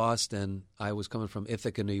moved to Boston, I was coming from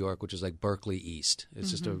Ithaca, New York, which is like Berkeley East.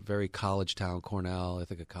 It's just a very college town, Cornell,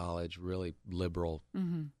 Ithaca College, really liberal.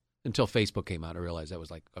 Until Facebook came out, I realized that was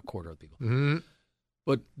like a quarter of the people. Mm-hmm.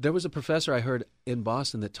 But there was a professor I heard in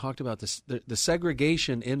Boston that talked about this. The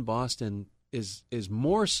segregation in Boston is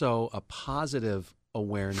more so a positive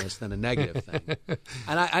awareness than a negative thing.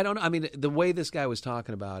 And I don't know. I mean, the way this guy was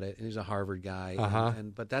talking about it, and he's a Harvard guy,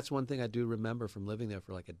 but that's one thing I do remember from living there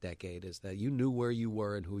for like a decade is that you knew where you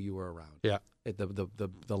were and who you were around. Yeah.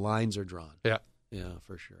 The lines are drawn. Yeah. Yeah,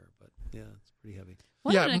 for sure. But yeah, it's pretty heavy.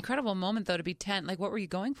 What an incredible moment, though, to be 10. Like, what were you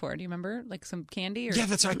going for? Do you remember? Like some candy? Or? Yeah,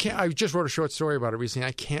 I just wrote a short story about it recently.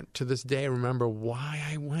 I can't, to this day, remember why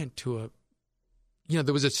I went to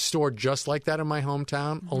there was a store just like that in my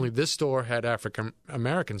hometown, only this store had African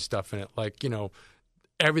American stuff in it. Like,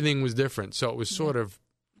 everything was different. So it was sort of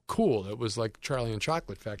cool. It was like Charlie and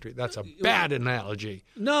Chocolate Factory. That's a bad analogy.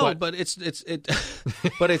 No, but it's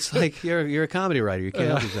but it's like you're a comedy writer. You can't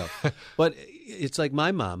help yourself. But it's like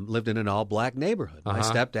my mom lived in an all black neighborhood. My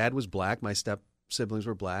stepdad was black. My step siblings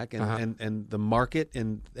were black, and the market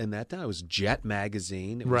in that town, it was Jet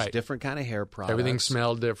magazine. It was different kind of hair products. Everything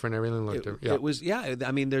smelled different. Everything looked different. Yeah. It was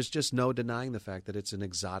I mean, there's just no denying the fact that it's an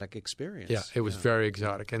exotic experience. Yeah, it was very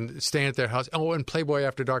exotic. And staying at their house. Oh, and Playboy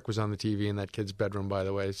After Dark was on the TV in that kid's bedroom, by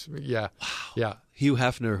the way. So, yeah. Wow. Yeah. Hugh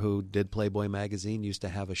Hefner, who did Playboy magazine, used to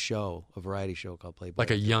have a variety show called Playboy.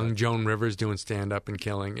 Like a young Joan Rivers doing stand up and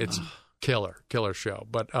killing. It's killer show.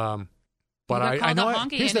 But I know.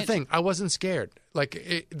 Here's the thing: I wasn't scared.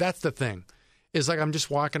 Like that's the thing. Is like I'm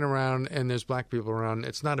just walking around and there's black people around.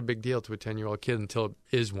 It's not a big deal to a 10-year-old kid until it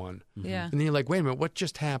is one. Yeah. And then you're like, wait a minute, what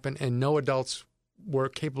just happened? And no adults were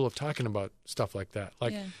capable of talking about stuff like that.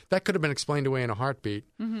 Like that could have been explained away in a heartbeat,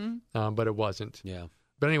 but it wasn't. Yeah.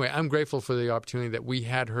 But anyway, I'm grateful for the opportunity that we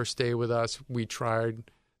had her stay with us. We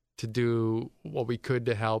tried to do what we could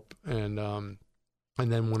to help, and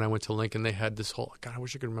then when I went to Lincoln, they had this whole, God, I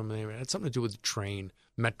wish I could remember the name. It had something to do with the train,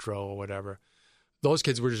 Metro or whatever. Those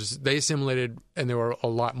kids were they assimilated, and there were a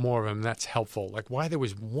lot more of them. That's helpful. Like, why there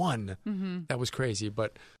was one, that was crazy.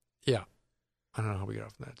 But, yeah, I don't know how we got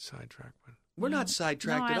off that sidetrack. But we're not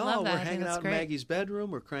sidetracked at I love all. that. We're I think hanging that's out great. in Maggie's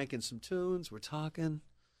bedroom. We're cranking some tunes. We're talking.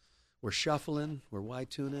 We're shuffling. We're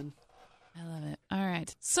Y-tuning. I love it. All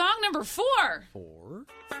right. Song number 4. 4.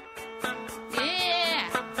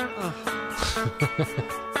 Yeah.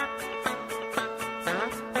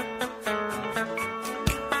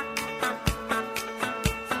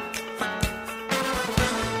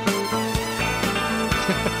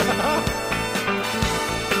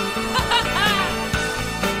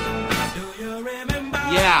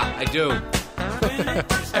 Yeah, I do.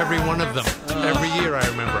 every one of them. Every year, I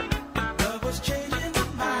remember.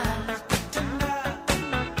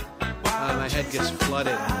 My head gets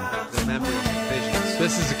flooded. The memories and visions.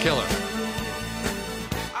 This is a killer.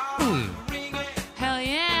 Hell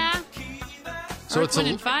yeah. So Earth, Wind,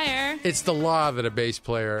 and Fire. It's the law that a bass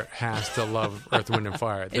player has to love Earth, Wind, and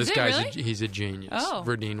Fire. This it guy's really? he's a genius. Oh.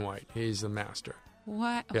 Verdine White. He's the master.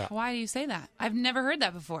 What? Yeah. Why do you say that? I've never heard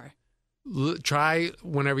that before. Try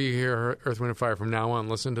whenever you hear Earth, Wind, and Fire from now on,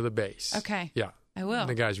 listen to the bass. Okay. Yeah. I will.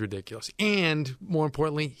 The guy's ridiculous. And more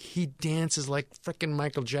importantly, he dances like frickin'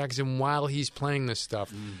 Michael Jackson while he's playing this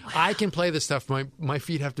stuff. I can play this stuff. My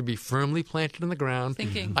feet have to be firmly planted in the ground.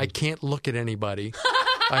 Thinking. I can't look at anybody.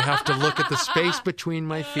 I have to look at the space between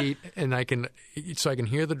my feet, and I can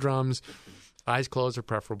hear the drums. Eyes closed are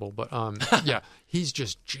preferable, but yeah, he's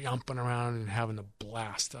just jumping around and having a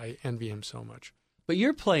blast. I envy him so much. But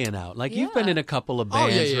you're playing out. Like you've Yeah. been in a couple of Oh,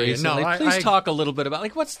 bands yeah. recently. No, Please I- talk a little bit about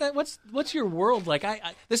like what's that? What's your world like?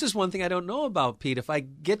 This is one thing I don't know about Pete. If I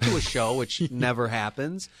get to a show, which never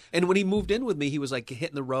happens, and when he moved in with me, he was like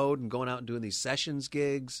hitting the road and going out and doing these sessions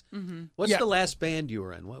gigs. Mm-hmm. What's Yeah. the last band you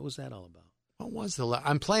were in? What was that all about? What was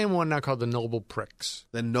I'm playing one now called the Noble Pricks.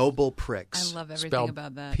 The Noble Pricks. I love everything Spelled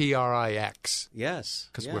about that. Prix, Yes,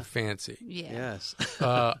 because yeah. we're fancy. Yeah.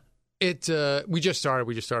 Yes. We just started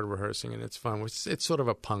rehearsing, and it's fun. It's sort of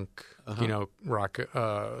a punk, rock,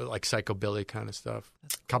 like psychobilly kind of stuff.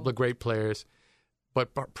 A couple of great players,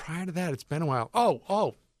 but prior to that, it's been a while.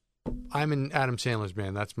 Oh, I'm in Adam Sandler's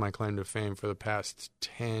band. That's my claim to fame for the past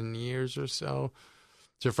 10 years or so.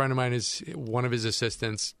 So a friend of mine is one of his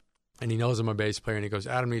assistants, and he knows I'm a bass player, and he goes,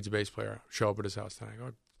 Adam needs a bass player. Show up at his house tonight. I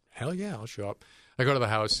go, hell yeah, I'll show up. I go to the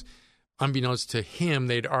house. Unbeknownst to him,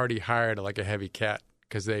 they'd already hired like a heavy cat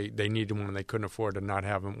because they needed one and they couldn't afford to not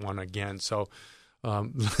have one again. So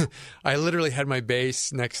I literally had my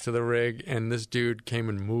bass next to the rig, and this dude came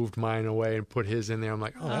and moved mine away and put his in there. I'm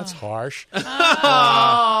like, oh, that's harsh.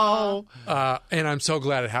 And I'm so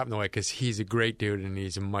glad it happened that way because he's a great dude and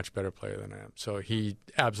he's a much better player than I am. So he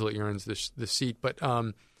absolutely earns the seat. But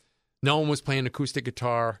no one was playing acoustic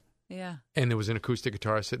guitar. Yeah. And there was an acoustic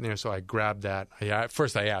guitar sitting there, so I grabbed that.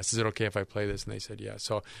 First I asked, is it okay if I play this? And they said, yeah.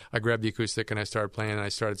 So I grabbed the acoustic and I started playing, and I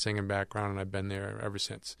started singing background, and I've been there ever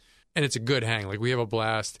since. And it's a good hang. Like, we have a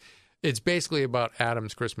blast. It's basically about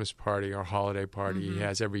Adam's Christmas party or holiday party he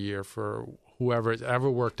has every year for whoever has ever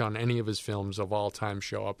worked on any of his films of all time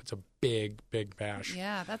show up. It's a big, big bash.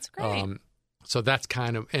 Yeah, that's great. So that's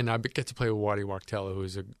kind of, and I get to play with Waddy Wachtello,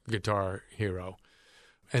 who's a guitar hero.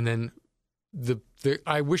 And then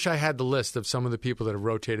I wish I had the list of some of the people that have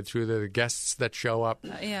rotated through there, the guests that show up.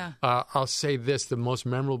 Yeah. I'll say this: the most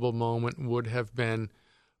memorable moment would have been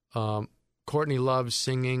Courtney Love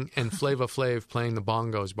singing and Flava Flav playing the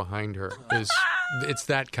bongos behind her. It's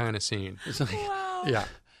that kind of scene. It's like Yeah.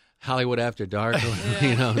 Hollywood After Dark.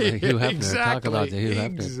 You know, the Hugh Hefner. Exactly. Talk about the Hugh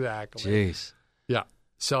Hefner. Exactly. Jeez. Yeah.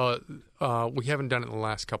 So we haven't done it in the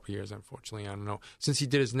last couple of years, unfortunately. I don't know. Since he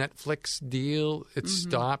did his Netflix deal, it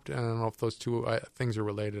stopped. I don't know if those two things are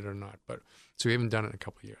related or not. But so we haven't done it in a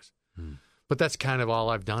couple of years. But that's kind of all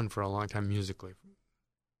I've done for a long time musically.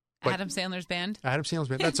 But Adam Sandler's band. Adam Sandler's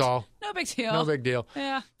band. That's all. No big deal. No big deal.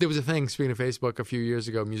 Yeah. There was a thing, speaking of Facebook, a few years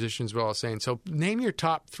ago, musicians were all saying, so name your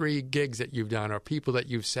top 3 gigs that you've done or people that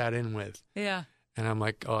you've sat in with. Yeah. And I'm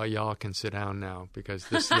like, oh, y'all can sit down now because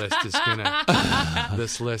this list is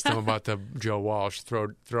this list I'm about to Joe Walsh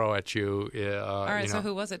throw at you. All right. So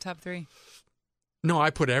who was it? Top 3? No,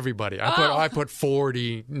 I put everybody. I put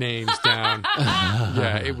 40 names down.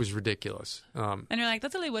 Yeah, it was ridiculous. And you're like,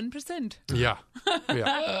 that's only 1%. Yeah.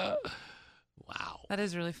 Yeah. Wow. That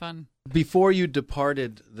is really fun. Before you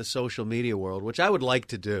departed the social media world, which I would like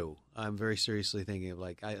to do, I'm very seriously thinking of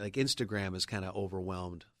like Instagram has kind of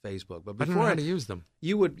overwhelmed Facebook. But I don't know before how to use them.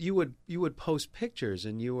 you would post pictures,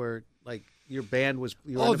 and you were like your band was.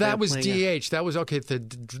 You were in Oh, a that band was playing DH. That was okay.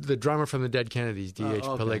 The drummer from the Dead Kennedys, DH okay.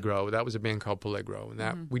 Pellegro. That was a band called Pellegro, and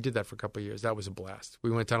that we did that for a couple of years. That was a blast. We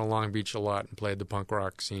went down to Long Beach a lot and played the punk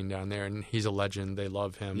rock scene down there. And he's a legend. They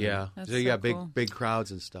love him. Yeah, That's so you so got cool. big crowds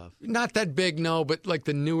and stuff. Not that big, no, but like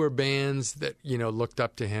the newer bands that looked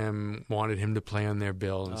up to him, wanted him to play on their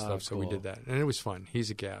bill and stuff. So we cool. did that, and it was fun. He's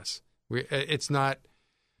a gas. It's not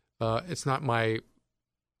my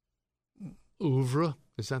oeuvre.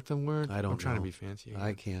 Is that the word? I don't I'm trying know. to be fancy.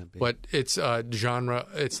 I can't be. But it's genre.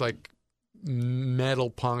 It's like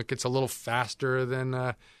metal punk. It's a little faster than.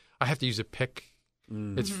 I have to use a pick.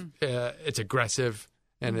 It's aggressive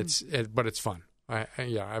and but it's fun.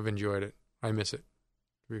 I've enjoyed it. I miss it,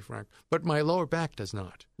 to be frank. But my lower back does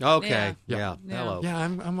not. Okay, Yeah. yeah. Hello. Yeah,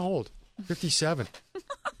 I'm old. 57.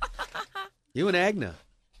 You and Agna,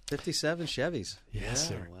 57 Chevys. Yes, Yeah,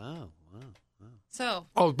 sir. Wow. So,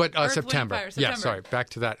 Oh, but Earth, Wind, September. Fire, Yeah, September. sorry. Back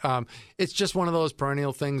to that. It's just one of those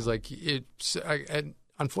perennial things. Like and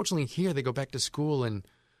unfortunately, here they go back to school in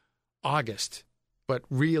August. But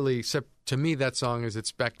really, to me, that song is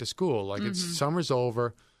it's back to school. Like it's summer's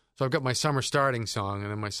over. So I've got my summer starting song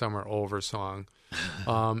and then my summer over song.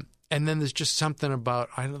 And then there's just something about,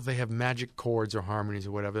 I don't know if they have magic chords or harmonies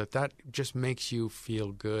or whatever, that just makes you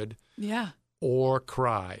feel good Yeah. or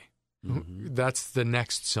cry. That's the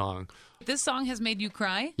next song. This song has made you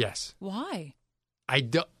cry? Yes. Why? I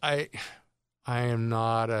am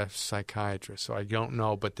not a psychiatrist, so I don't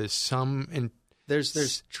know, but there's some...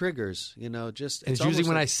 There's triggers, just... It's usually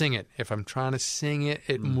when I sing it. If I'm trying to sing it,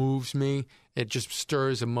 it moves me. It just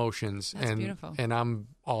stirs emotions. That's beautiful. And I'm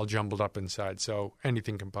all jumbled up inside, so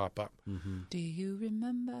anything can pop up. Do you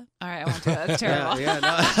remember? All right, I won't do that. That's terrible.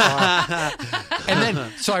 And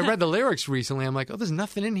then, so I read the lyrics recently. I'm like, oh, there's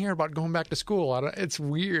nothing in here about going back to school. It's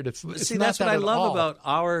weird. It's See, not that's that what I at love all. about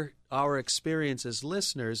our experience as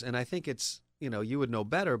listeners, and I think it's, you would know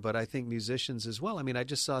better, but I think musicians as well. I mean, I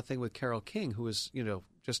just saw a thing with Carole King, who was,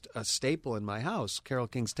 just a staple in my house. Carole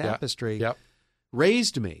King's Tapestry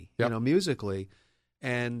raised me, musically.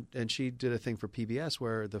 And she did a thing for PBS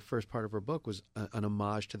where the first part of her book was an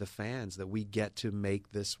homage to the fans, that we get to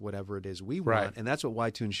make this whatever it is we want. Right. And that's what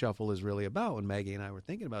Y-Tune Shuffle is really about. When Maggie and I were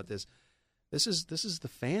thinking about this, this is the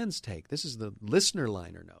fans' take. This is the listener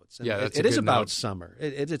liner notes. And That's it a is good about note. summer.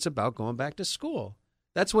 It's about going back to school.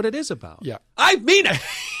 That's what it is about. Yeah. I mean it.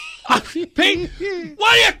 Pete,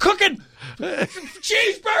 what are you cooking?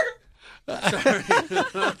 Cheeseburger?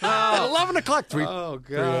 11 o'clock. Oh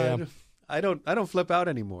God. I don't flip out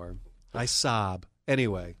anymore. I sob.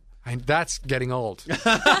 Anyway. That's getting old. We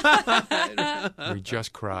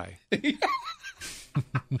just cry.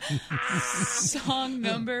 Song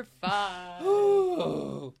number 5.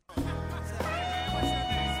 Ooh.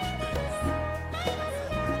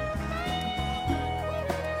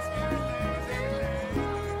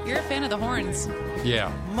 You're a fan of the horns.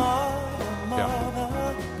 Yeah.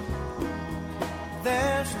 Mother,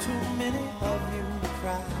 there's too many of you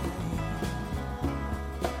crying.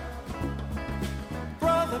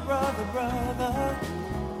 Brother,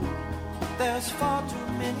 there's far too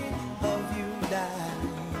many of you dying.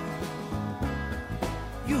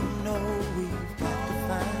 You know we've got to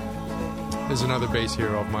find a way There's another bass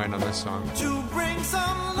hero of mine on this song. to bring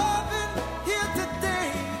some loving here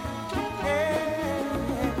today. Yeah.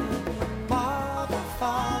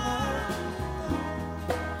 Father,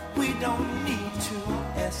 we don't need to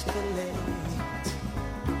escalate.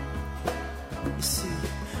 You see,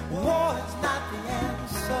 war is not the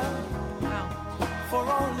answer, Wow. for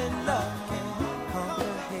only love can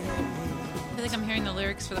conquer hate. I feel like I'm hearing the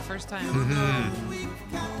lyrics for the first time. We've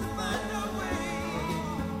got to find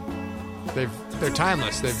a way. They're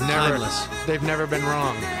timeless. They've never been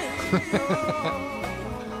wrong.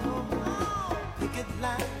 Picket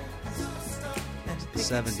lines and picket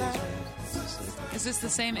 70s, signs. man. Is this the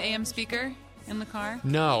same AM speaker in the car?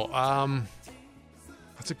 No.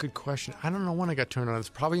 That's a good question. I don't know when I got turned on. It's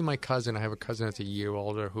probably my cousin. I have a cousin that's a year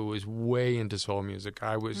older who was way into soul music.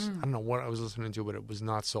 I don't know what I was listening to, but it was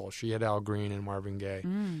not soul. She had Al Green and Marvin Gaye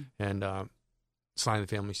and Sly and the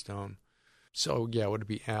Family Stone. So, yeah, it would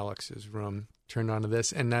be Alex's room turned on to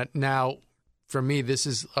this. And that now, for me, this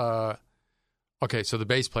is... okay, so the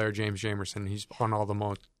bass player, James Jamerson, he's on all the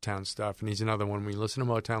Motown stuff, and he's another one. When you listen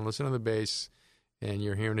to Motown, listen to the bass, and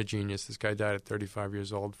you're hearing a genius. This guy died at 35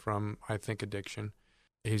 years old from, I think, addiction.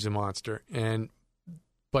 He's a monster.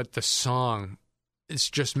 But the song, it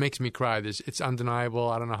just makes me cry. It's undeniable.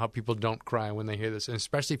 I don't know how people don't cry when they hear this, and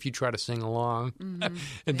especially if you try to sing along.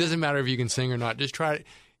 It doesn't matter if you can sing or not. Just try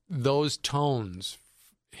those tones,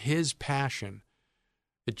 his passion.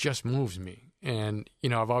 It just moves me. And,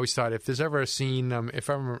 I've always thought if there's ever a scene, if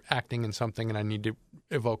I'm acting in something and I need to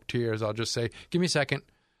evoke tears, I'll just say, give me a second,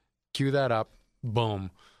 cue that up,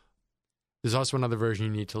 boom. There's also another version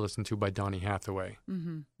you need to listen to by Donny Hathaway,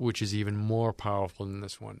 which is even more powerful than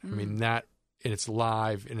this one. I mean, and it's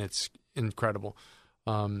live and it's incredible.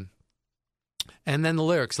 And then the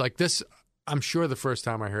lyrics, like this, I'm sure the first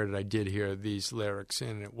time I heard it, I did hear these lyrics,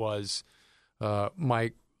 and it was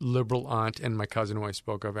my liberal aunt and my cousin who I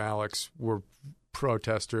spoke of, Alex, were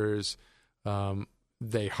protesters.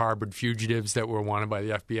 They harbored fugitives that were wanted by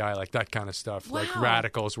the FBI, like that kind of stuff. Wow. Like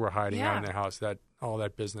radicals were hiding out in Yeah. their house, all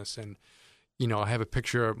that business. And, I have a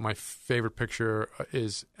picture. My favorite picture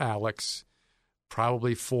is Alex,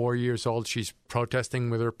 probably 4 years old. She's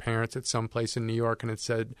protesting with her parents at some place in New York, and it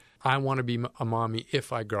said, I want to be a mommy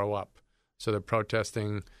if I grow up. So they're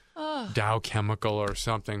protesting Dow Chemical or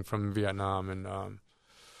something from Vietnam, and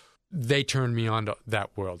they turned me on to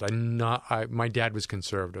that world. My dad was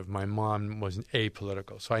conservative. My mom was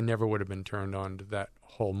apolitical, so I never would have been turned on to that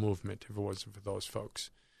whole movement if it wasn't for those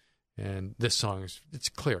folks. And this song it's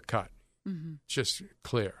clear cut. It's just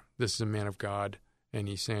clear. This is a man of God, and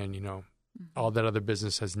he's saying, All that other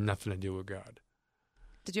business has nothing to do with God.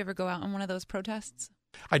 Did you ever go out on one of those protests?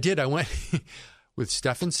 I did. I went with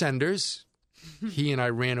Stephen Senders. He and I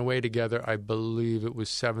ran away together. I believe it was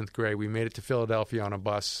 7th grade. We made it to Philadelphia on a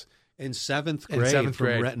bus. In 7th grade,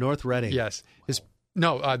 from North Reading. Yes. This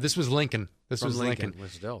was Lincoln. This was Lincoln.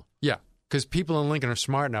 Was still. Yeah, because people in Lincoln are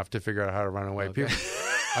smart enough to figure out how to run away. Okay.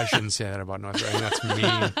 I shouldn't say that about North Reading.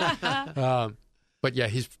 That's mean. But yeah,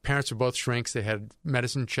 his parents were both shrinks. They had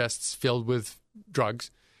medicine chests filled with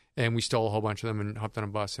drugs, and we stole a whole bunch of them and hopped on a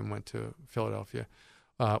bus and went to Philadelphia.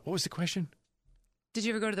 What was the question? Did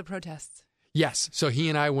you ever go to the protests? Yes. So he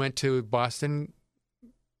and I went to Boston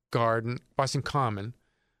Common,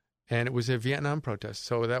 and it was a Vietnam protest.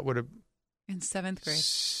 So that would have... In 7th grade.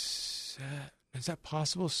 Is that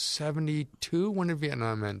possible? 72? When did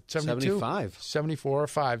Vietnam end? 72? 75. 74 or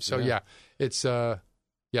 5. So yeah, it's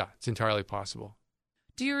entirely possible.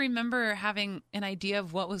 Do you remember having an idea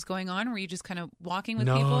of what was going on? Were you just kind of walking with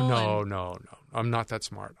No. people? No. I'm not that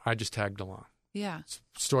smart. I just tagged along. Yeah. It's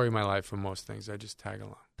the story of my life for most things. I just tag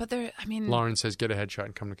along. But Lauren says, get a headshot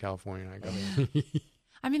and come to California. And I go,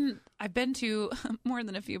 I've been to more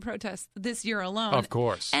than a few protests this year alone. Of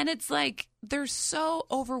course. And it's like, they're so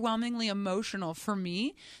overwhelmingly emotional for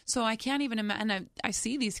me. So I can't even imagine. And I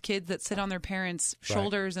see these kids that sit on their parents'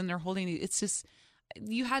 shoulders and they're holding these. It's just,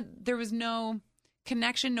 there was no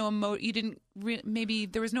connection, no you didn't, maybe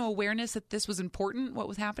there was no awareness that this was important, what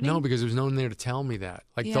was happening? No, because there was no one there to tell me that.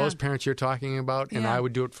 Like those parents you're talking about, and I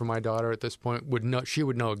would do it for my daughter at this point, she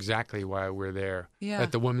would know exactly why we're there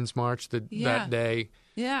at the Women's March that day.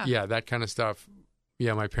 Yeah. Yeah, that kind of stuff.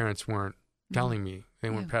 Yeah, my parents weren't telling me.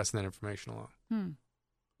 They weren't passing that information along.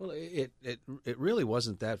 Well, it really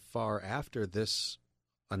wasn't that far after this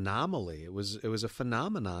anomaly. It was a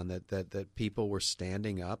phenomenon that people were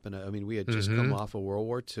standing up, and I mean, we had just come off of World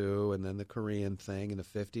War II, and then the Korean thing in the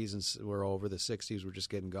 50s, and we're over. The 60s were just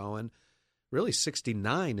getting going. Really,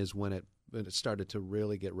 69 is when it started to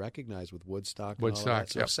really get recognized with Woodstock. And all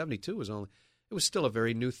that. So 72 was it was still a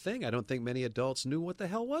very new thing. I don't think many adults knew what the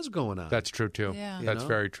hell was going on. That's true too. Yeah. That's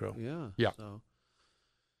very true. Yeah. So.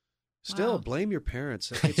 Still, blame your parents.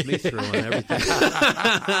 That gets me through on everything.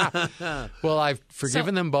 Well, I've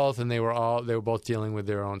forgiven them both, and they were both dealing with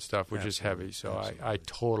their own stuff, which is heavy. So I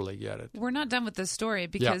totally get it. We're not done with this story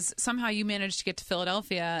because somehow you managed to get to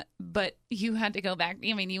Philadelphia, but you had to go back.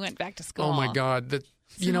 I mean, you went back to school. Oh my God!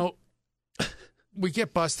 We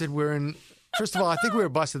get busted. We're in. First of all, I think we were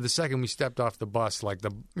busted the second we stepped off the bus. Like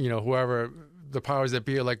whoever the powers that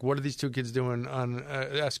be are like, what are these two kids doing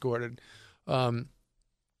escorted?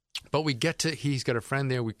 But we get to, he's got a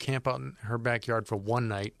friend there. We camp out in her backyard for one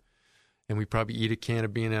night, and we probably eat a can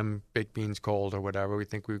of B&M baked beans cold or whatever. We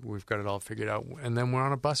think we've got it all figured out. And then we're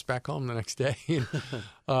on a bus back home the next day.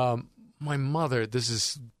 My mother, this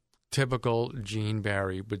is typical Jean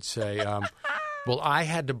Barry, would say, well, I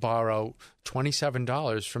had to borrow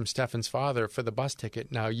 $27 from Stefan's father for the bus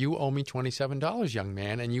ticket. Now, you owe me $27, young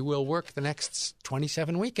man, and you will work the next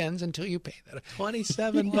 27 weekends until you pay that.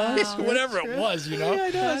 $27? Whatever it was, Yeah, I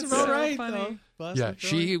know. That's about so right. funny. Yeah,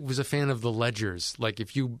 she was a fan of the ledgers. Like,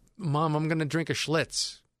 Mom, I'm going to drink a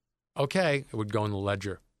Schlitz. Okay. It would go in the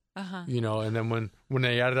ledger. Uh-huh. And then when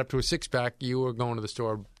they added up to a six-pack, you were going to the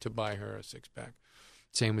store to buy her a six-pack.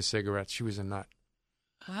 Same with cigarettes. She was a nut.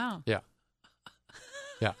 Wow. Yeah.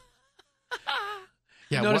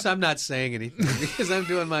 Yeah. Notice I'm not saying anything because I'm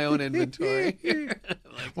doing my own inventory.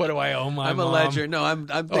 What do I owe my I'm mom? a ledger. No, I'm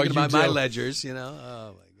thinking about my ledgers,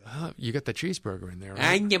 Oh, my God. You got the cheeseburger in there,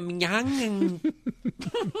 right?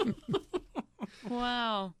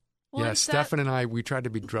 Wow. Yeah, Stefan and I, we tried to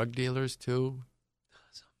be drug dealers too.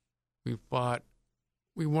 We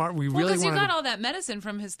really because you got all that medicine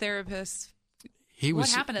from his therapist. What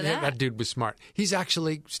happened to that? That dude was smart. He's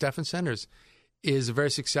actually, Stephen Senders is a very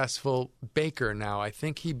successful baker now. I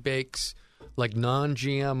think he bakes like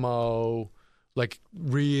non-GMO, like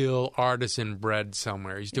real artisan bread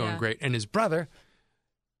somewhere. He's doing great. And his brother,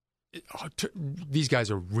 these guys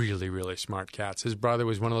are really, really smart cats. His brother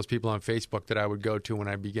was one of those people on Facebook that I would go to when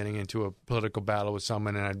I'd be getting into a political battle with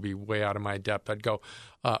someone and I'd be way out of my depth. I'd go,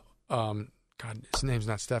 God, his name's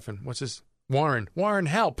not Stefan. What's his? Warren. Warren,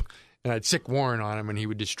 help. And I'd sick Warren on him, and he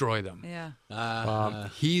would destroy them. Yeah.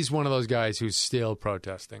 He's one of those guys who's still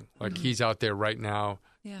protesting. Like, he's out there right now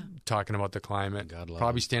talking about the climate,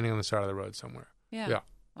 probably standing on the side of the road somewhere. Yeah.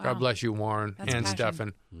 Wow. God bless you, Warren, and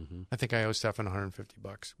Stefan. Mm-hmm. I think I owe Stefan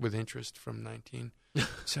 $150 with interest from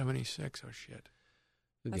 1976. Oh, shit.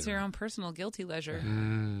 That's your own personal guilty leisure.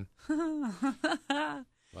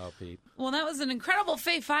 Wow, Pete. Well, that was an incredible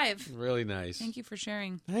Fave 5. Really nice. Thank you for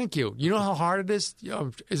sharing. Thank you. You know how hard it is?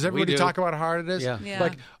 Is everybody talk about how hard it is? Yeah. Yeah.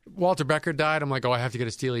 Like, Walter Becker died, I'm like, oh, I have to get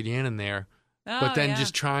a Steely Dan in there. But then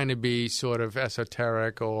just trying to be sort of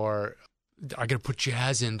esoteric, or I got to put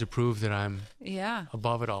jazz in to prove that I'm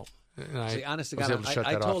above it all. And See, honest to God,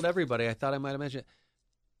 I told everybody, I thought I might have mentioned it,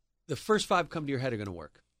 the first 5 come to your head are going to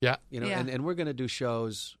work. Yeah. And we're going to do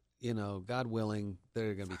shows, God willing,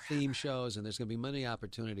 there are going to be theme shows, and there's going to be many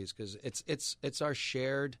opportunities because it's our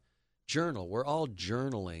shared journal. We're all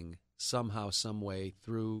journaling somehow, some way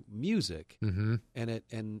through music,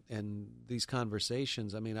 and these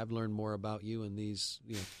conversations. I mean, I've learned more about you in these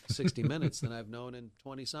 60 minutes than I've known in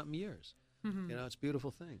 20-something years. It's a beautiful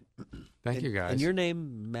thing. Thank you, guys. And your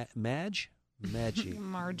name, Margie.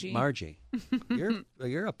 Margie.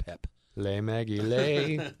 You're a pep. Lay, Maggie,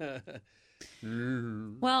 lay.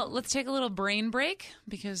 Well, let's take a little brain break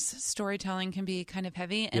because storytelling can be kind of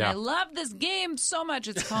heavy. And I love this game so much.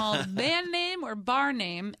 It's called Band Name or Bar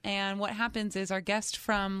Name. And what happens is our guest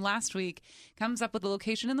from last week comes up with a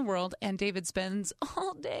location in the world, and David spends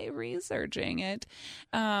all day researching it.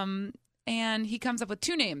 And he comes up with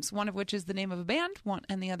 2 names, one of which is the name of a band,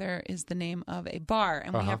 and the other is the name of a bar.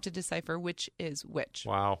 And we have to decipher which is which.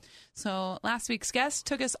 Wow. So last week's guest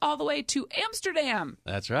took us all the way to Amsterdam.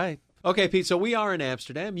 That's right. Okay, Pete, so we are in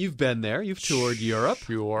Amsterdam. You've been there. You've toured Europe.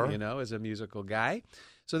 Sure. As a musical guy.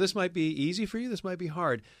 So this might be easy for you. This might be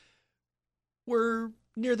hard. We're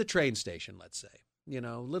near the train station, let's say.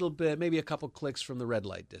 A little bit, maybe a couple clicks from the red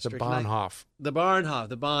light district. The Bahnhof. The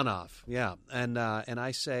Bahnhof, yeah. And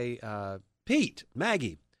I say, Pete,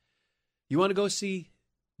 Maggie, you want to go see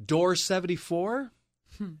Door 74?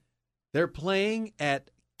 They're playing at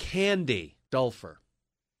Candy Dulfer.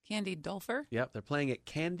 Candy Dulfer? Yep, they're playing at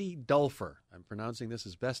Candy Dulfer. I'm pronouncing this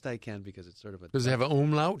as best I can because it's sort of a... Does it have an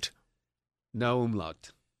umlaut? No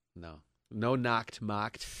umlaut. No knocked,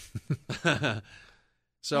 mocked.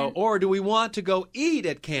 So, or do we want to go eat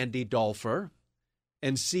at Candy Dulfer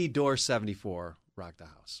and see Door 74 rock the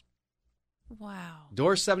house? Wow.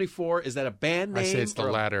 Door 74, is that a band name? I say it's the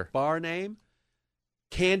latter. Bar name?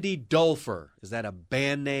 Candy Dulfer, is that a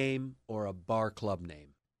band name or a bar club name?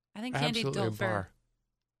 I think Candy Absolutely Dulfer. A bar.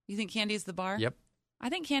 You think Candy's the bar? Yep. I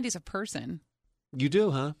think Candy's a person. You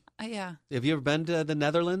do, huh? Yeah. Have you ever been to the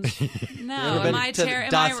Netherlands? No. Am I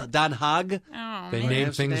Den Haag? Oh, they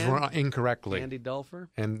name things incorrectly. Candy Dulfer?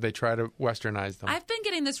 And they try to westernize them. I've been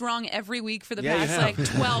getting this wrong every week for the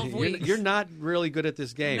past 12 weeks. You're not really good at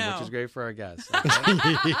this game, which is great for our guests.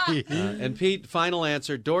 Okay? And Pete, final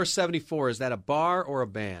answer. Door 74, is that a bar or a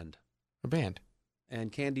band? A band.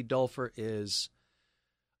 And Candy Dulfer is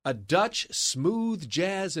a Dutch smooth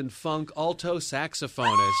jazz and funk alto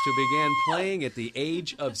saxophonist who began playing at the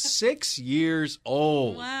age of 6 years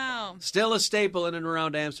old. Wow. Still a staple in and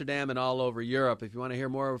around Amsterdam and all over Europe. If you want to hear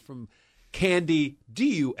more from Candy,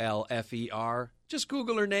 Dulfer, just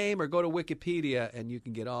Google her name or go to Wikipedia and you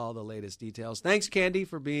can get all the latest details. Thanks, Candy,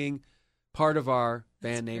 for being part of our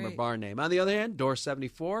band name or bar name. On the other hand, Door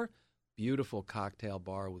 74, beautiful cocktail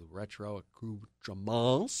bar with retro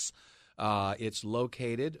accoutrements. It's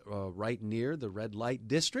located right near the red light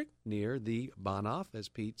district, near the Bahnhof, as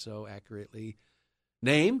Pete so accurately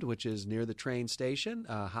named, which is near the train station.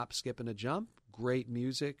 Hop, skip, and a jump. Great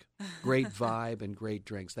music, great vibe, and great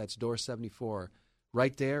drinks. That's Door 74,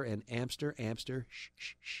 right there in Amster.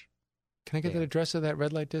 Shh. Can I get the address of that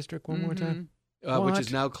red light district one more time? Which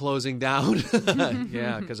is now closing down.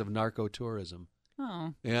 Yeah, because of narco-tourism.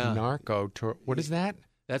 Oh. Yeah. Narco-tour. What is that?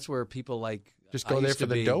 That's where people like... Just go there for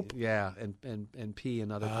the dope? Yeah, and pee in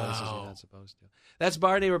other places you're not supposed to. That's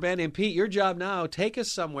Bar Name or Band Name. Pete, your job now, take us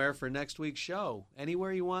somewhere for next week's show.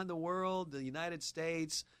 Anywhere you want in the world, the United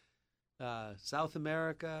States, South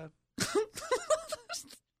America.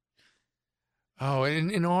 Oh,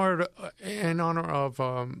 in honor of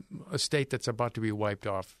a state that's about to be wiped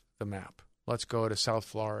off the map, let's go to South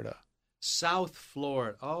Florida. South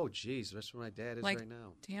Florida. Oh, geez, that's where my dad is right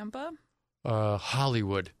now. Tampa?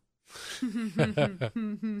 Hollywood.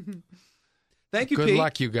 Thank you, Good Pete.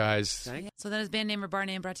 luck, you guys. So that is Band Name or Bar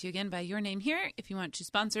Name, brought to you again by Your Name Here. If you want to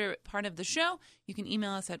sponsor part of the show, you can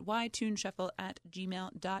email us at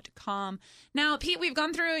ytuneshuffle@gmail.com. Now, Pete, we've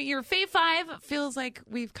gone through your Fave 5. Feels like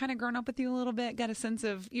we've kind of grown up with you a little bit, got a sense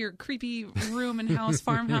of your creepy room and house,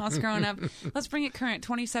 farmhouse growing up. Let's bring it current,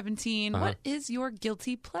 2017. What is your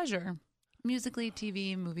guilty pleasure? Musically,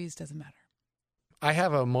 TV, movies, doesn't matter. I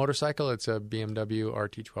have a motorcycle. It's a BMW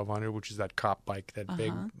RT1200, which is that cop bike, that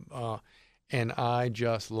big. And I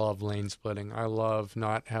just love lane splitting. I love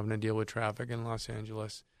not having to deal with traffic in Los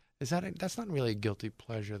Angeles. That's not really a guilty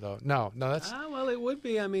pleasure, though. No, that's... well, it would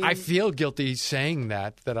be. I mean... I feel guilty saying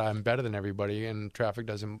that I'm better than everybody and traffic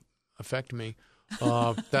doesn't affect me.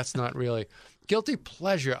 That's not really... Guilty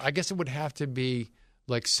pleasure, I guess it would have to be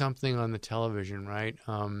like something on the television, right?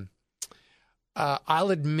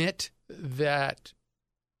 I'll admit that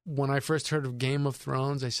when I first heard of Game of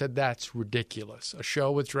Thrones, I said, that's ridiculous. A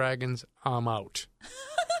show with dragons, I'm out.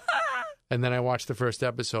 And then I watched the first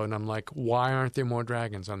episode, and I'm like, why aren't there more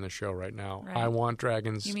dragons on this show right now? Right. I want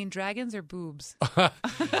dragons. You mean dragons or boobs?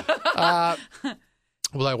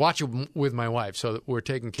 Well, I watch it with my wife, so that we're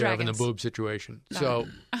taken care of in the boob situation. So,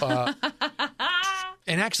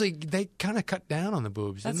 and actually, they kind of cut down on the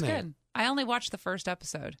boobs, That's didn't they? good. I only watched the first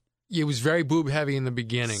episode. It was very boob heavy in the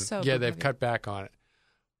beginning. So yeah, boob they've heavy. cut back on it.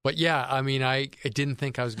 But yeah, I mean, I didn't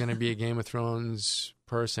think I was going to be a Game of Thrones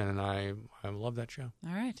person, and I love that show.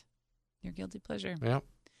 All right. Your guilty pleasure. Yeah.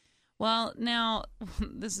 Well, now,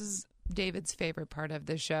 this is David's favorite part of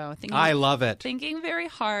the show. I love it. Thinking very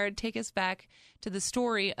hard. Take us back to the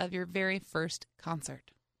story of your very first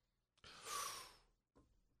concert.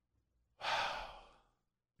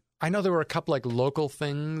 I know there were a couple like local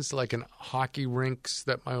things, like in hockey rinks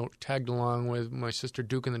that I tagged along with my sister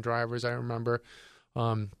Duke and the Drivers. I remember,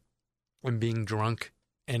 and being drunk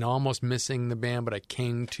and almost missing the band, but I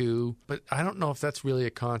came to. But I don't know if that's really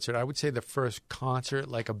a concert. I would say the first concert,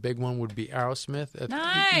 like a big one, would be Aerosmith at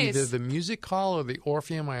Nice. either the Music Hall or the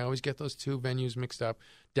Orpheum. I always get those two venues mixed up.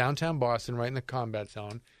 Downtown Boston, right in the combat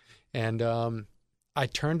zone. And I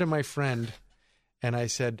turned to my friend and I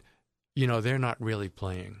said, you know, they're not really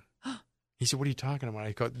playing. He said, what are you talking about?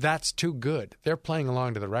 I go, that's too good. They're playing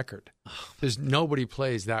along to the record. There's nobody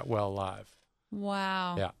plays that well live.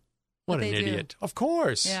 Wow. Yeah. What But an they do. idiot. Of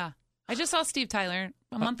course. Yeah. I just saw Steve Tyler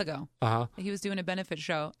a month ago. Uh-huh. He was doing a benefit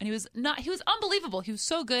show, and he was unbelievable. He was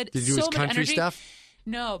so good. Did you do so his much country energy. stuff?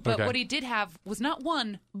 No, but Okay. what he did have was not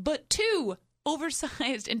one, but two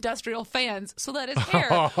oversized industrial fans so that his hair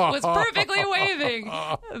was perfectly waving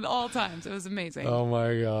at all times. It was amazing. Oh,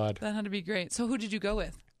 my God. That had to be great. So who did you go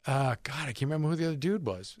with? God, I can't remember who the other dude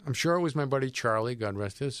was. I'm sure it was my buddy Charlie, God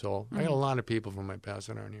rest his soul. I got a lot of people from my past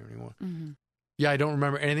that aren't here anymore. Yeah, I don't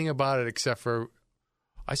remember anything about it except for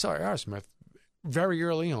I saw Aerosmith very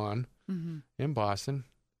early on in Boston.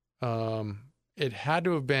 It had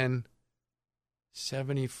to have been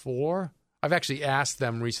 74. I've actually asked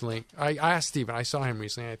them recently. I asked Steven. I saw him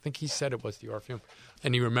recently. I think he said it was the Orpheum,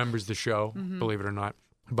 and he remembers the show, believe it or not.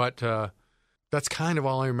 But that's kind of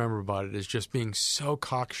all I remember about it, is just being so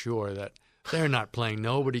cocksure that they're not playing.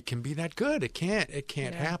 Nobody can be that good. It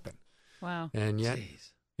can't happen. Wow. And yet,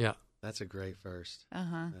 Jeez. yeah. That's a great first.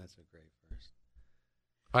 Uh-huh. That's a great first.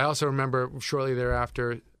 I also remember shortly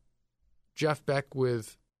thereafter, Jeff Beck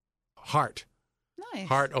with Heart. Nice.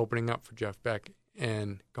 Heart opening up for Jeff Beck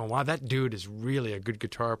and going, wow, that dude is really a good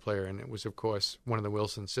guitar player. And it was, of course, one of the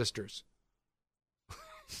Wilson sisters.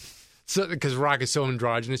 So, because rock is so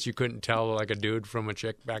androgynous, you couldn't tell like a dude from a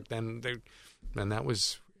chick back then. And that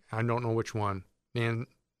was, I don't know which one.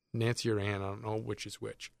 Nancy or Ann, I don't know which is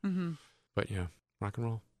which. But yeah, rock and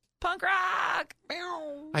roll. Punk rock.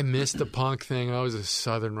 I missed the punk thing. I was a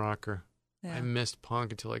Southern rocker. Yeah. I missed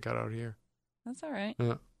punk until I got out here. That's all right.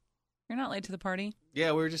 Yeah. You're not late to the party.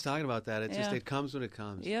 Yeah, we were just talking about that. It's just Yeah. it comes when it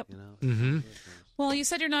comes. Yep. You know. Mm-hmm. It comes. Well, you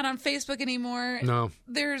said you're not on Facebook anymore. No.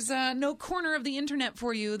 There's no corner of the internet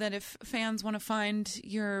for you that if fans want to find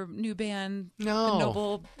your new band, No. the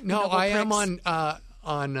Noble No, Noble I am Pricks.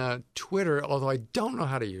 on Twitter, although I don't know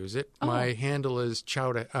how to use it. Oh. My handle is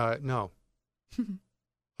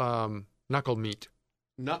Knuckle Meat.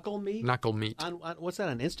 Knuckle meat. Knuckle Meat. On what's that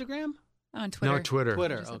on Instagram? on Twitter. No, Twitter.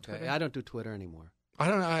 Twitter. Just on Okay, Twitter. I don't do Twitter anymore. I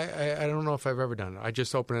don't know. I don't know if I've ever done it. I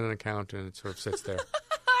just open an account and it sort of sits there.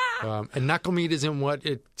 And Knuckle Meat isn't what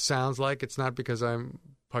it sounds like. It's not because I'm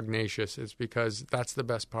pugnacious. It's because that's the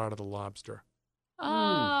best part of the lobster.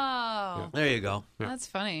 Oh, There you go. Yeah. that's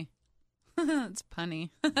funny. It's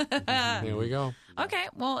punny. Here we go. Okay,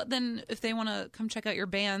 well then, if they want to come check out your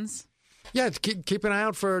bands, Yeah, keep an eye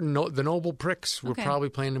out for the Noble Pricks. We're Okay. probably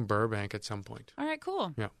playing in Burbank at some point. all right,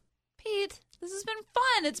 cool. Yeah. Pete, this has been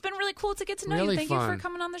fun. It's been really cool to get to know Really you. Thank you fun. for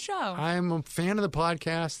coming on the show. I'm a fan of the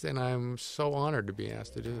podcast, and I'm so honored to be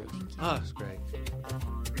asked to do it. Oh, it's great.